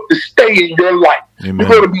equipped to stay in your life. Amen. You're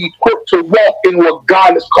going to be equipped to walk in what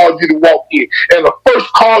God has called you to walk in. And the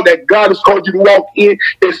first call that God has called you to walk in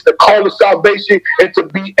is the call of salvation and to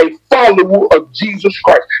be a follower of Jesus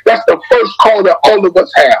Christ. That's the first call that all of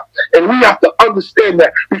us have. And we have to understand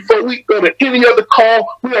that. Before we go to any other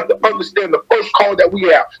call, we have to understand the first call that we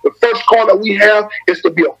have. The first call that we have is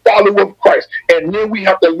to be a follower of Christ. And then we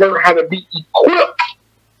have to learn how to be equipped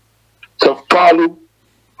to follow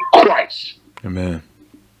Christ. Amen.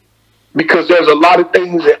 Because there's a lot of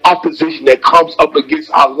things in opposition that comes up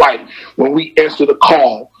against our life when we answer the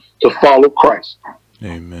call to follow Christ.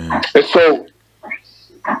 Amen. And so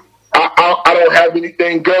I don't have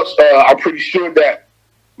anything else. I'm pretty sure that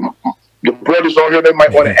the brothers on here, they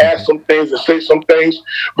might want to add some things and say some things.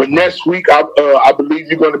 But next week, I believe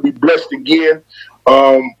you're going to be blessed again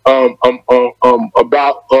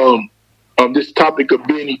about this topic of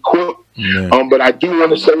being equipped. But I do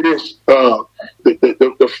want to say this. The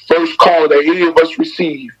first call that any of us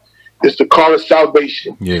receive is the call of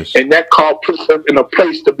salvation. Yes. And that call puts us in a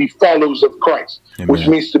place to be followers of Christ, Amen. which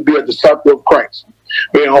means to be a disciple of Christ.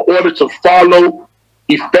 But in order to follow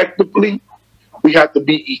effectively, we have to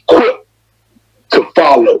be equipped to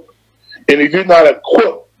follow. And if you're not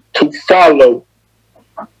equipped to follow,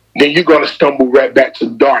 then you're going to stumble right back to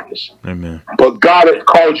darkness. Amen. But God has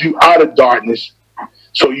called you out of darkness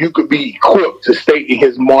so you could be equipped to stay in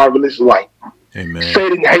his marvelous light. Amen.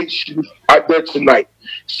 Satan hates you out there tonight.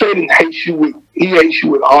 Satan hates you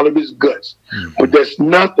with all of his guts. Mm-hmm. But there's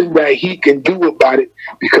nothing that he can do about it,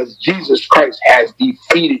 because Jesus Christ has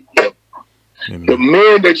defeated him. Amen. The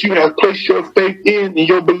man that you have placed your faith in and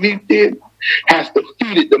your belief in has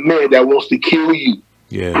defeated the man that wants to kill you.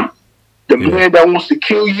 Yeah. The man that wants to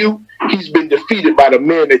kill you, he's been defeated by the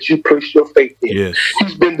man that you placed your faith in. Yes.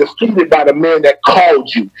 He's been defeated by the man that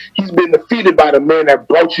called you. He's been defeated by the man that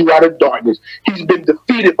brought you out of darkness. He's been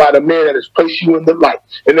defeated by the man that has placed you in the light.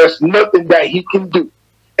 And there's nothing that he can do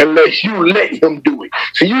unless you let him do it.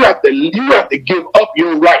 So you have to give up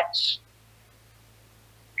your rights.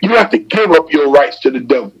 You have to give up your rights to the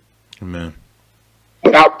devil. Amen.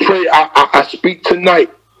 But I pray, I speak tonight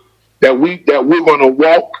that we're going to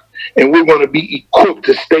walk and we're going to be equipped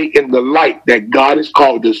to stay in the light that God has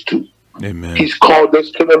called us to. Amen. He's called us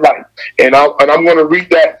to the light. And I'm going to read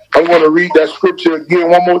that. I'm going to read that scripture again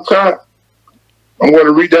one more time. I'm going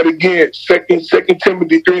to read that again. 2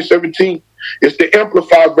 Timothy 3:17. It's the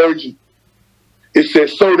Amplified version. It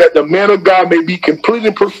says, so that the man of God may be complete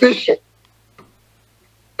and proficient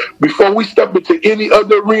before we step into any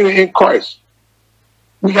other arena in Christ.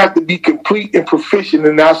 We have to be complete and proficient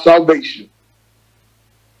in our salvation,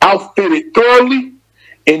 outfitted thoroughly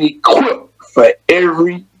and equipped for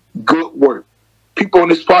every good work. People on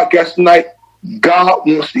this podcast tonight, God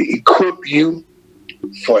wants to equip you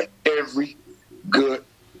for every good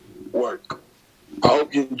work. I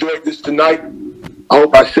hope you enjoyed this tonight. I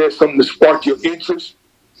hope I said something to spark your interest.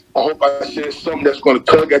 I hope I said something that's going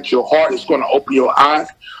to tug at your heart. It's going to open your eyes.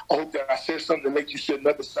 I hope that I said something to make you see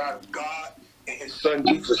another side of God and his son,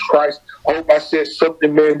 Jesus Christ. I hope I said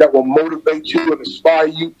something, man, that will motivate you and inspire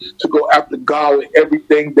you to go after God with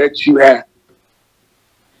everything that you have.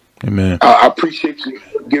 Amen. I appreciate you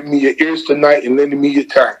giving me your ears tonight and lending me your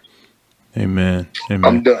time. Amen. Amen.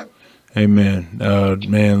 I'm done. Amen.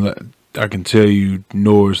 Man, I can tell you,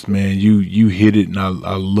 Norris, man, you hit it, and I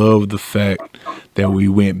love the fact that we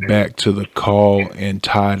went back to the call and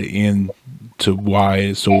tied it in to why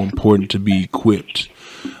it's so important to be equipped.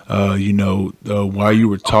 While you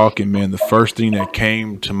were talking, man, the first thing that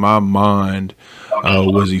came to my mind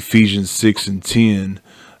was Ephesians 6:10,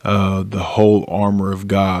 the whole armor of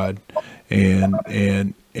God, and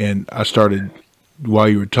I started, while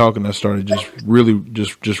you were talking, I started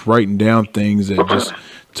just writing down things that just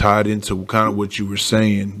tied into kind of what you were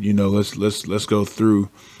saying. Let's go through.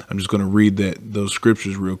 I'm just going to read those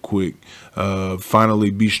scriptures real quick.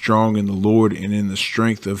 Finally, be strong in the Lord and in the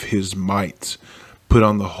strength of his might. put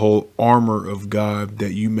on the whole armor of God,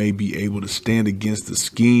 that you may be able to stand against the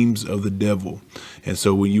schemes of the devil. And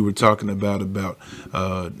so when you were talking about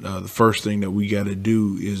the first thing that we got to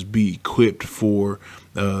do is be equipped for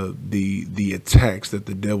the attacks that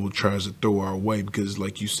the devil tries to throw our way, because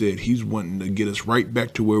like you said, he's wanting to get us right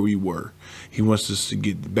back to where we were. He wants us to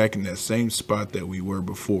get back in that same spot that we were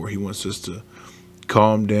before. He wants us to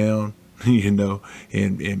calm down,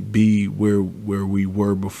 and be where we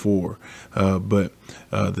were before. But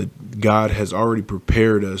God has already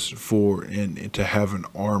prepared us for and to have an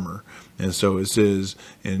armor. And so it says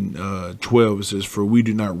in 12, it says, "For we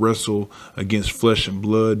do not wrestle against flesh and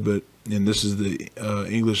blood," and this is the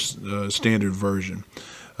English Standard Version.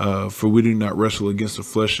 "For we do not wrestle against the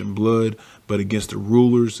flesh and blood, but against the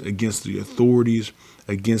rulers, against the authorities,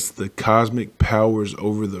 against the cosmic powers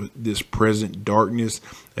over this present darkness,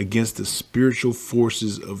 against the spiritual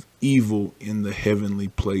forces of evil in the heavenly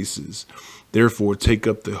places. Therefore, take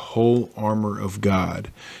up the whole armor of God,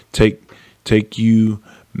 that you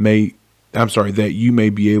may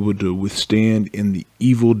be able to withstand in the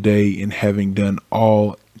evil day, and having done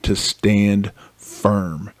all, to stand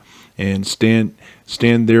firm. And stand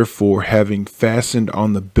therefore, having fastened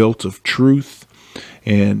on the belt of truth."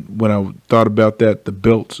 And when I thought about that,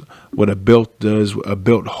 what a belt does, a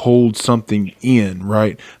belt holds something in,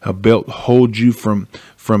 right? A belt holds you from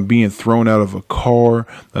being thrown out of a car.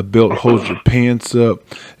 A belt holds your pants up.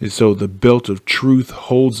 And so the belt of truth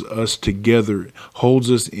holds us together, holds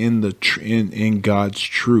us in God's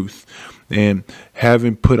truth. And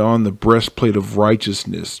having put on the breastplate of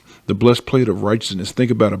righteousness,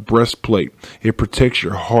 think about a breastplate. It protects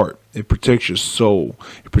your heart. It protects your soul.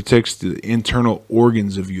 It protects the internal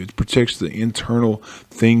organs of you. It protects the internal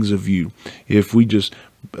things of you. If we just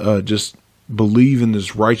believe in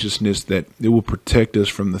this righteousness, that it will protect us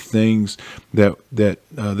from the things that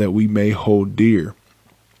we may hold dear.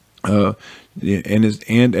 And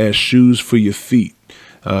as shoes for your feet.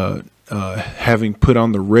 Having put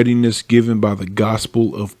on the readiness given by the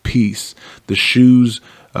gospel of peace. The shoes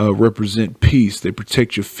represent peace. They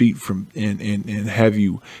protect your feet from and have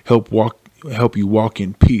you help you walk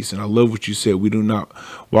in peace. And I love what you said. We do not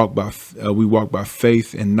walk by we walk by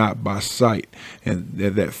faith and not by sight. And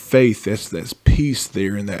that faith, that's peace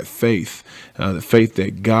there in that faith. The faith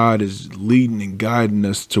that God is leading and guiding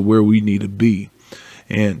us to where we need to be.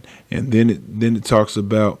 And then it talks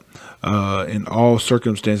about in all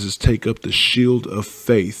circumstances take up the shield of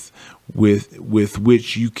faith, with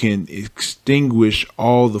which you can extinguish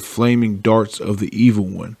all the flaming darts of the evil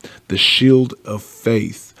one. The shield of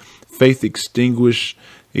faith. Faith extinguishes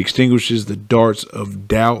the darts of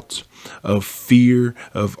doubt, of fear,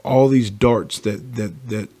 of all these darts that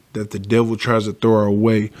the devil tries to throw our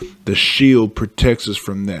way. The shield protects us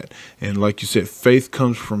from that. And like you said, faith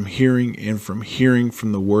comes from hearing, and from hearing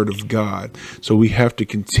from the word of God. So we have to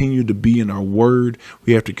continue to be in our word.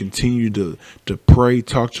 We have to continue to pray,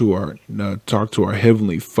 talk to our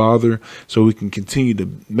Heavenly Father, so we can continue to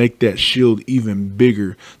make that shield even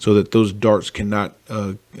bigger, so that those darts cannot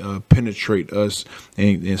penetrate us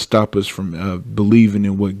and stop us from believing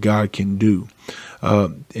in what God can do.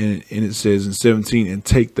 And it says in 17, "And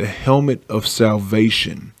take the helmet of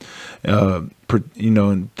salvation." And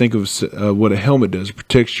think of what a helmet does. It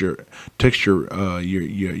protects your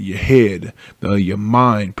head, your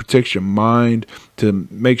mind. Protects your mind to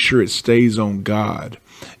make sure it stays on God.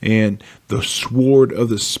 And the sword of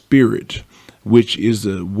the Spirit, which is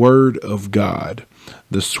the word of God.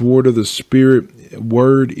 The sword of the Spirit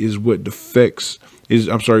word is what defeats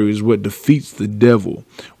the devil.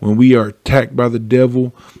 When we are attacked by the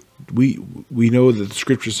devil, we know that the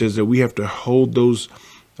scripture says that we have to hold those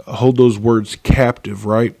words captive,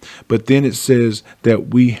 right? But then it says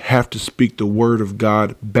that we have to speak the word of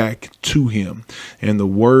God back to him. And the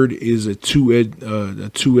word is a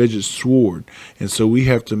two-edged sword. And so we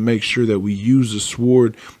have to make sure that we use the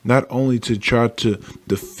sword not only to try to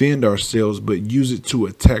defend ourselves, but use it to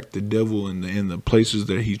attack the devil in the places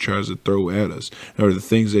that he tries to throw at us, or the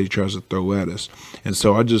things that he tries to throw at us. And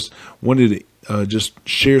so I just wanted to just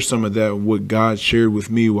share some of that, what God shared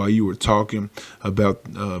with me while you were talking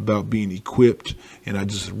about being equipped. And I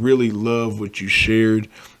just really love what you shared.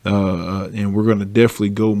 And we're going to definitely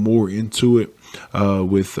go more into it. We're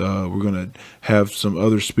going to have some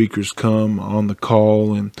other speakers come on the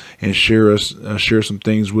call and share some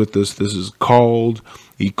things with us. This is called,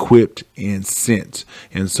 equipped, and sent.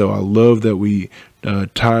 And so I love that we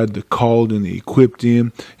tied the called and the equipped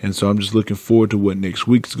in. And so I'm just looking forward to what next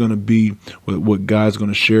week's going to be, what God's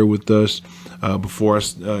going to share with us. Before I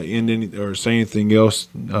end any or say anything else,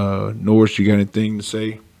 Norris, you got anything to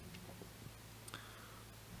say?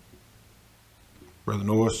 Brother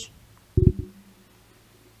Norris.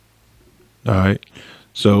 All right.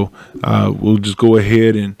 So we'll just go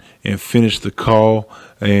ahead and finish the call.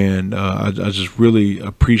 And I just really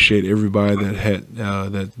appreciate everybody that had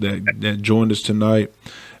that joined us tonight.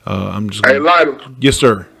 I'm just Hey, Lytle. Yes,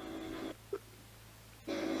 sir.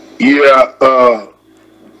 Yeah.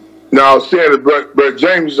 No, I was saying that Brother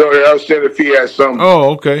James is on here. I was saying if he had something.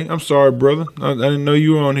 Oh, okay. I'm sorry, brother. I didn't know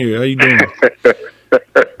you were on here. How you doing?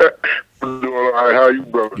 I'm doing all right. How you,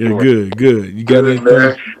 brother? Yeah, good, good. You got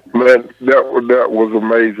anything? Man, that was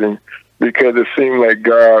amazing, because it seemed like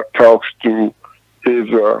God talks to his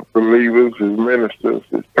believers, his ministers,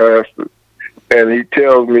 his pastors, and he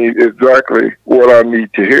tells me exactly what I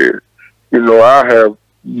need to hear. You know, I have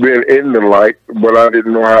been in the light, but I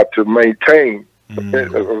didn't know how to maintain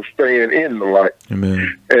staying in the light.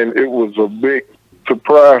 Amen. And it was a big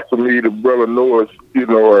surprise to me that Brother Norris, you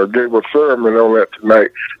know, gave a sermon on that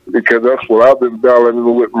tonight, because that's what I've been battling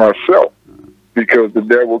with myself. Because the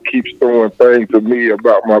devil keeps throwing things at me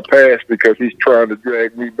about my past, because he's trying to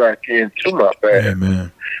drag me back into my past. Amen.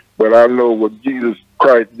 But I know what Jesus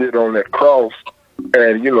Christ did on that cross,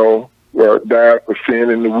 and, you know, died for sin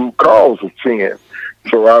and the root cause of sin.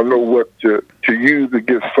 So I know what to use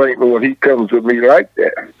against Satan when he comes at me like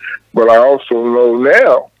that. But I also know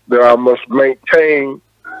now that I must maintain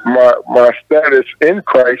my status in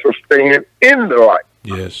Christ of staying in the light.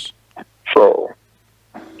 Yes. So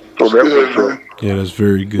that was yeah, that's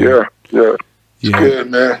very good. Yeah. It's good,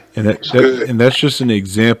 man. And that's just an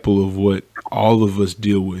example of what all of us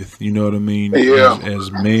deal with. You know what I mean? Yeah.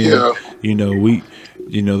 As men, you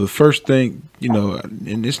know, the first thing, you know,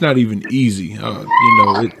 and it's not even easy. You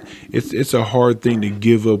know, it's a hard thing to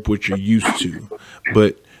give up what you're used to,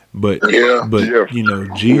 but you know,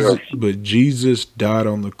 Jesus died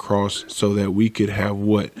on the cross so that we could have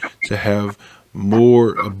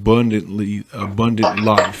more abundant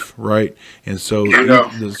life, right? And so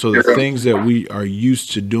the things that we are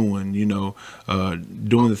used to doing, you know,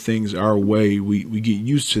 doing the things our way, we get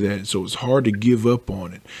used to that. So it's hard to give up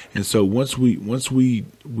on it. And so once we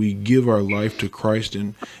give our life to Christ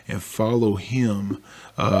and follow him,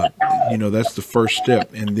 you know, that's the first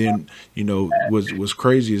step. And then, you know, what's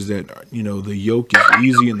crazy is that, you know, the yoke is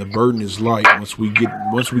easy and the burden is light once we get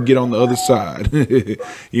on the other side,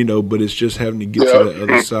 you know, but it's just having to get to the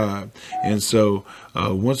other side. And so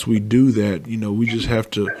once we do that, you know, we just have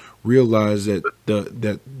to realize that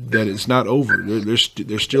that it's not over. There's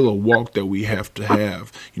still a walk that we have to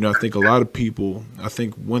have. You know, I think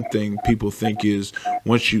one thing people think is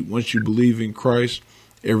once you believe in Christ,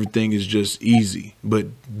 everything is just easy. But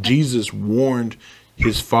Jesus warned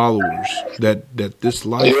his followers that this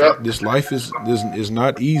life is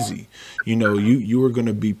not easy. You know, you are going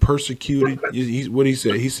to be persecuted. What he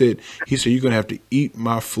said you're going to have to eat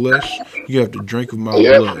my flesh. You have to drink of my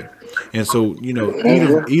blood. And so, you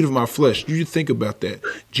know, eat of my flesh. You think about that.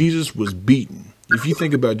 Jesus was beaten. If you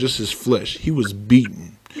think about just his flesh, he was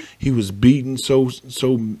beaten. He was beaten so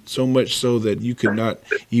much so that you could not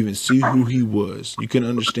even see who he was. You couldn't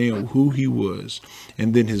understand who he was.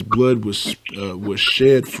 And then his blood was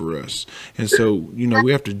shed for us. And so, you know,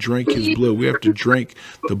 we have to drink his blood. We have to drink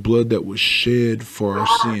the blood that was shed for our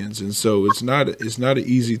sins. And so it's not an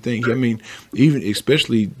easy thing. I mean, even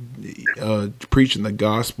especially preaching the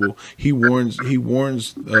gospel, he warns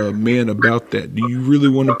men about that. Do you really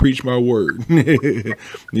want to preach my word?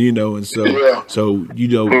 You know, and so you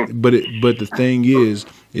know, but the thing is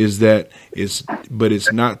that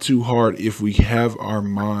it's not too hard if we have our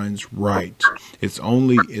minds right. It's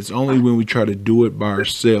only when we try to do it by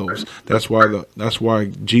ourselves. That's why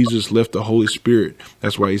Jesus left the Holy Spirit.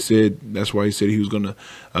 That's why he said he was going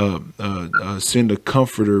to send a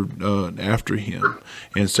comforter after him,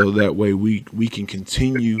 and so that way we can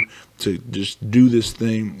continue to just do this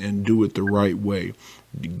thing and do it the right way.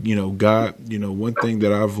 You know, God, you know, one thing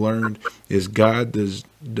that I've learned is God does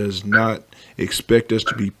not expect us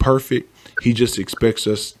to be perfect. He just expects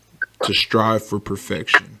us to strive for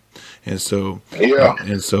perfection. And so,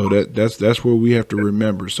 that's where we have to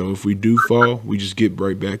remember. So if we do fall, we just get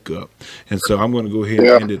right back up. And so I'm going to go ahead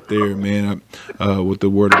and end it there, man, with a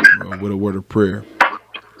word of prayer.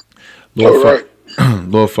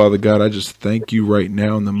 Lord Father God, I just thank you right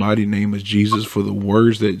now in the mighty name of Jesus for the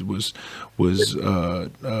words that was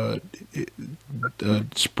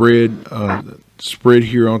spread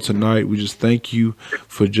here on tonight. We just thank you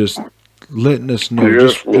for just letting us know,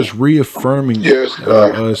 Yes, Lord. just reaffirming Yes,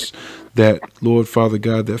 God. us that, Lord Father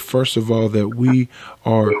God, that first of all, that we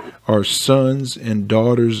are sons and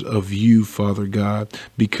daughters of you, Father God,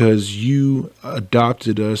 because you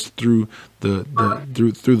adopted us through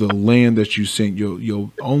through the land that you sent your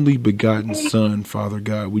only begotten Son, Father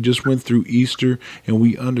God. We just went through Easter, and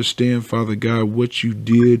we understand, Father God, what you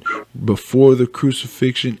did before the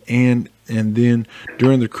crucifixion and then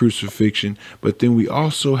during the crucifixion. But then we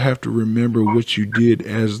also have to remember what you did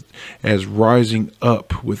as rising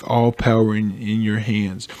up with all power in your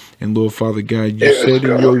hands. And Lord Father God, you Yes, said in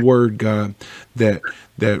God. your word, God, that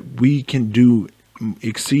we can do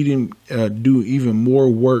exceeding do even more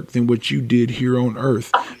work than what you did here on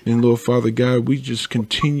earth. And Lord Father God, we just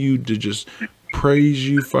continue to just praise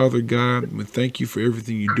you, Father God. We thank you for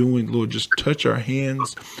everything you're doing. Lord, just touch our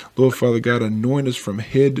hands. Lord, Father God, anoint us from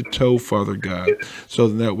head to toe, Father God, so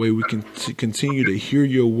that way we can continue to hear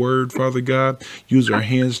your word, Father God. Use our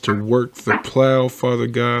hands to work the plow, Father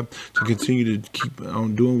God, to continue to keep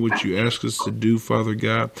on doing what you ask us to do, Father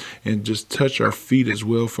God, and just touch our feet as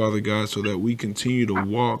well, Father God, so that we continue to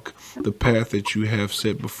walk the path that you have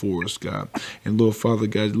set before us, God. And Lord, Father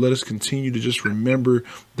God, let us continue to just remember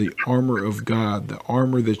the armor of God, the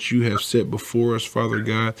armor that you have set before us, Father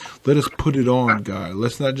God. Let us put it on, God.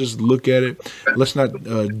 Let's not just look at it. Let's not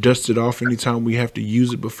dust it off anytime we have to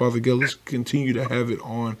use it. But Father God, let's continue to have it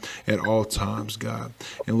on at all times, God.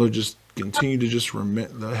 And Lord, just continue to just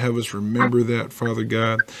have us remember that, Father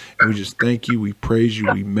God. And we just thank you, we praise you,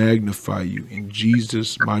 we magnify you. In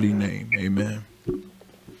Jesus' mighty name, amen.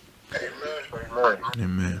 Amen.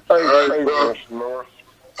 Amen. Hey, All right, hey, bro. Mr. Norris.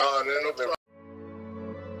 No problem.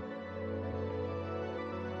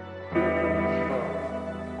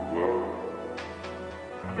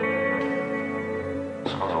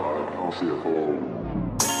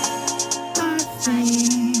 I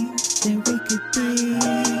think that we could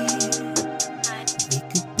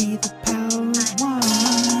be the power of one.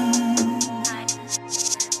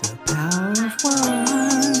 The power of one.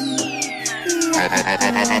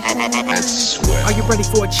 Are you ready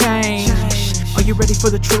for a change? Are you ready for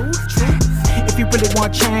the truth? If you really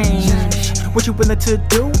want change, what you willing to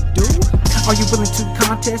do? Are you willing to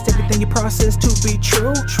contest everything you process to be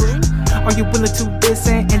true? Are you willing to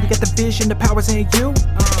listen and you got the vision, the power's in you?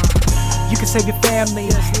 You can save your family,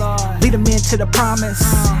 lead them into the promise.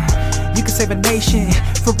 You can save a nation,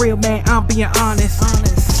 for real man, I'm being honest.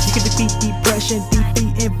 You can defeat depression,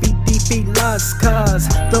 defeat envy, defeat lust. Cause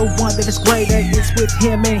the one that is greater is with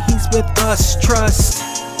him and he's with us. Trust,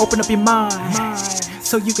 open up your mind,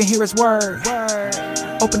 so you can hear his word.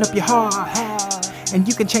 Open up your heart, and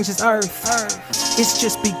you can change this earth. It's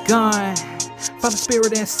just begun, Father,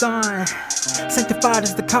 Spirit, and Son. Sanctified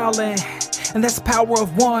is the calling, and that's the power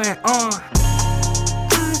of one. I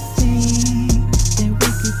think that we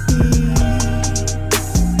could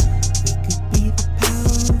be the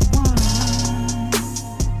power of one.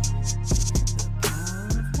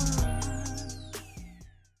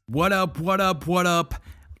 What up?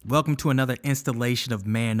 Welcome to another installation of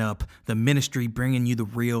Man Up, the ministry bringing you the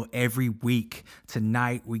real every week.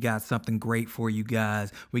 Tonight, we got something great for you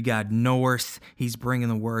guys. We got Norris. He's bringing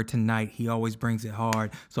the word tonight. He always brings it hard.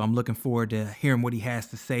 So I'm looking forward to hearing what he has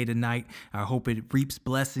to say tonight. I hope it reaps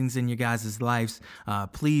blessings in your guys' lives.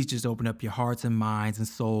 Please just open up your hearts and minds and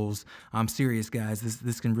souls. I'm serious, guys.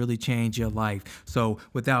 This can really change your life. So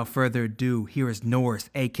without further ado, here is Norris,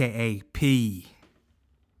 a.k.a. P.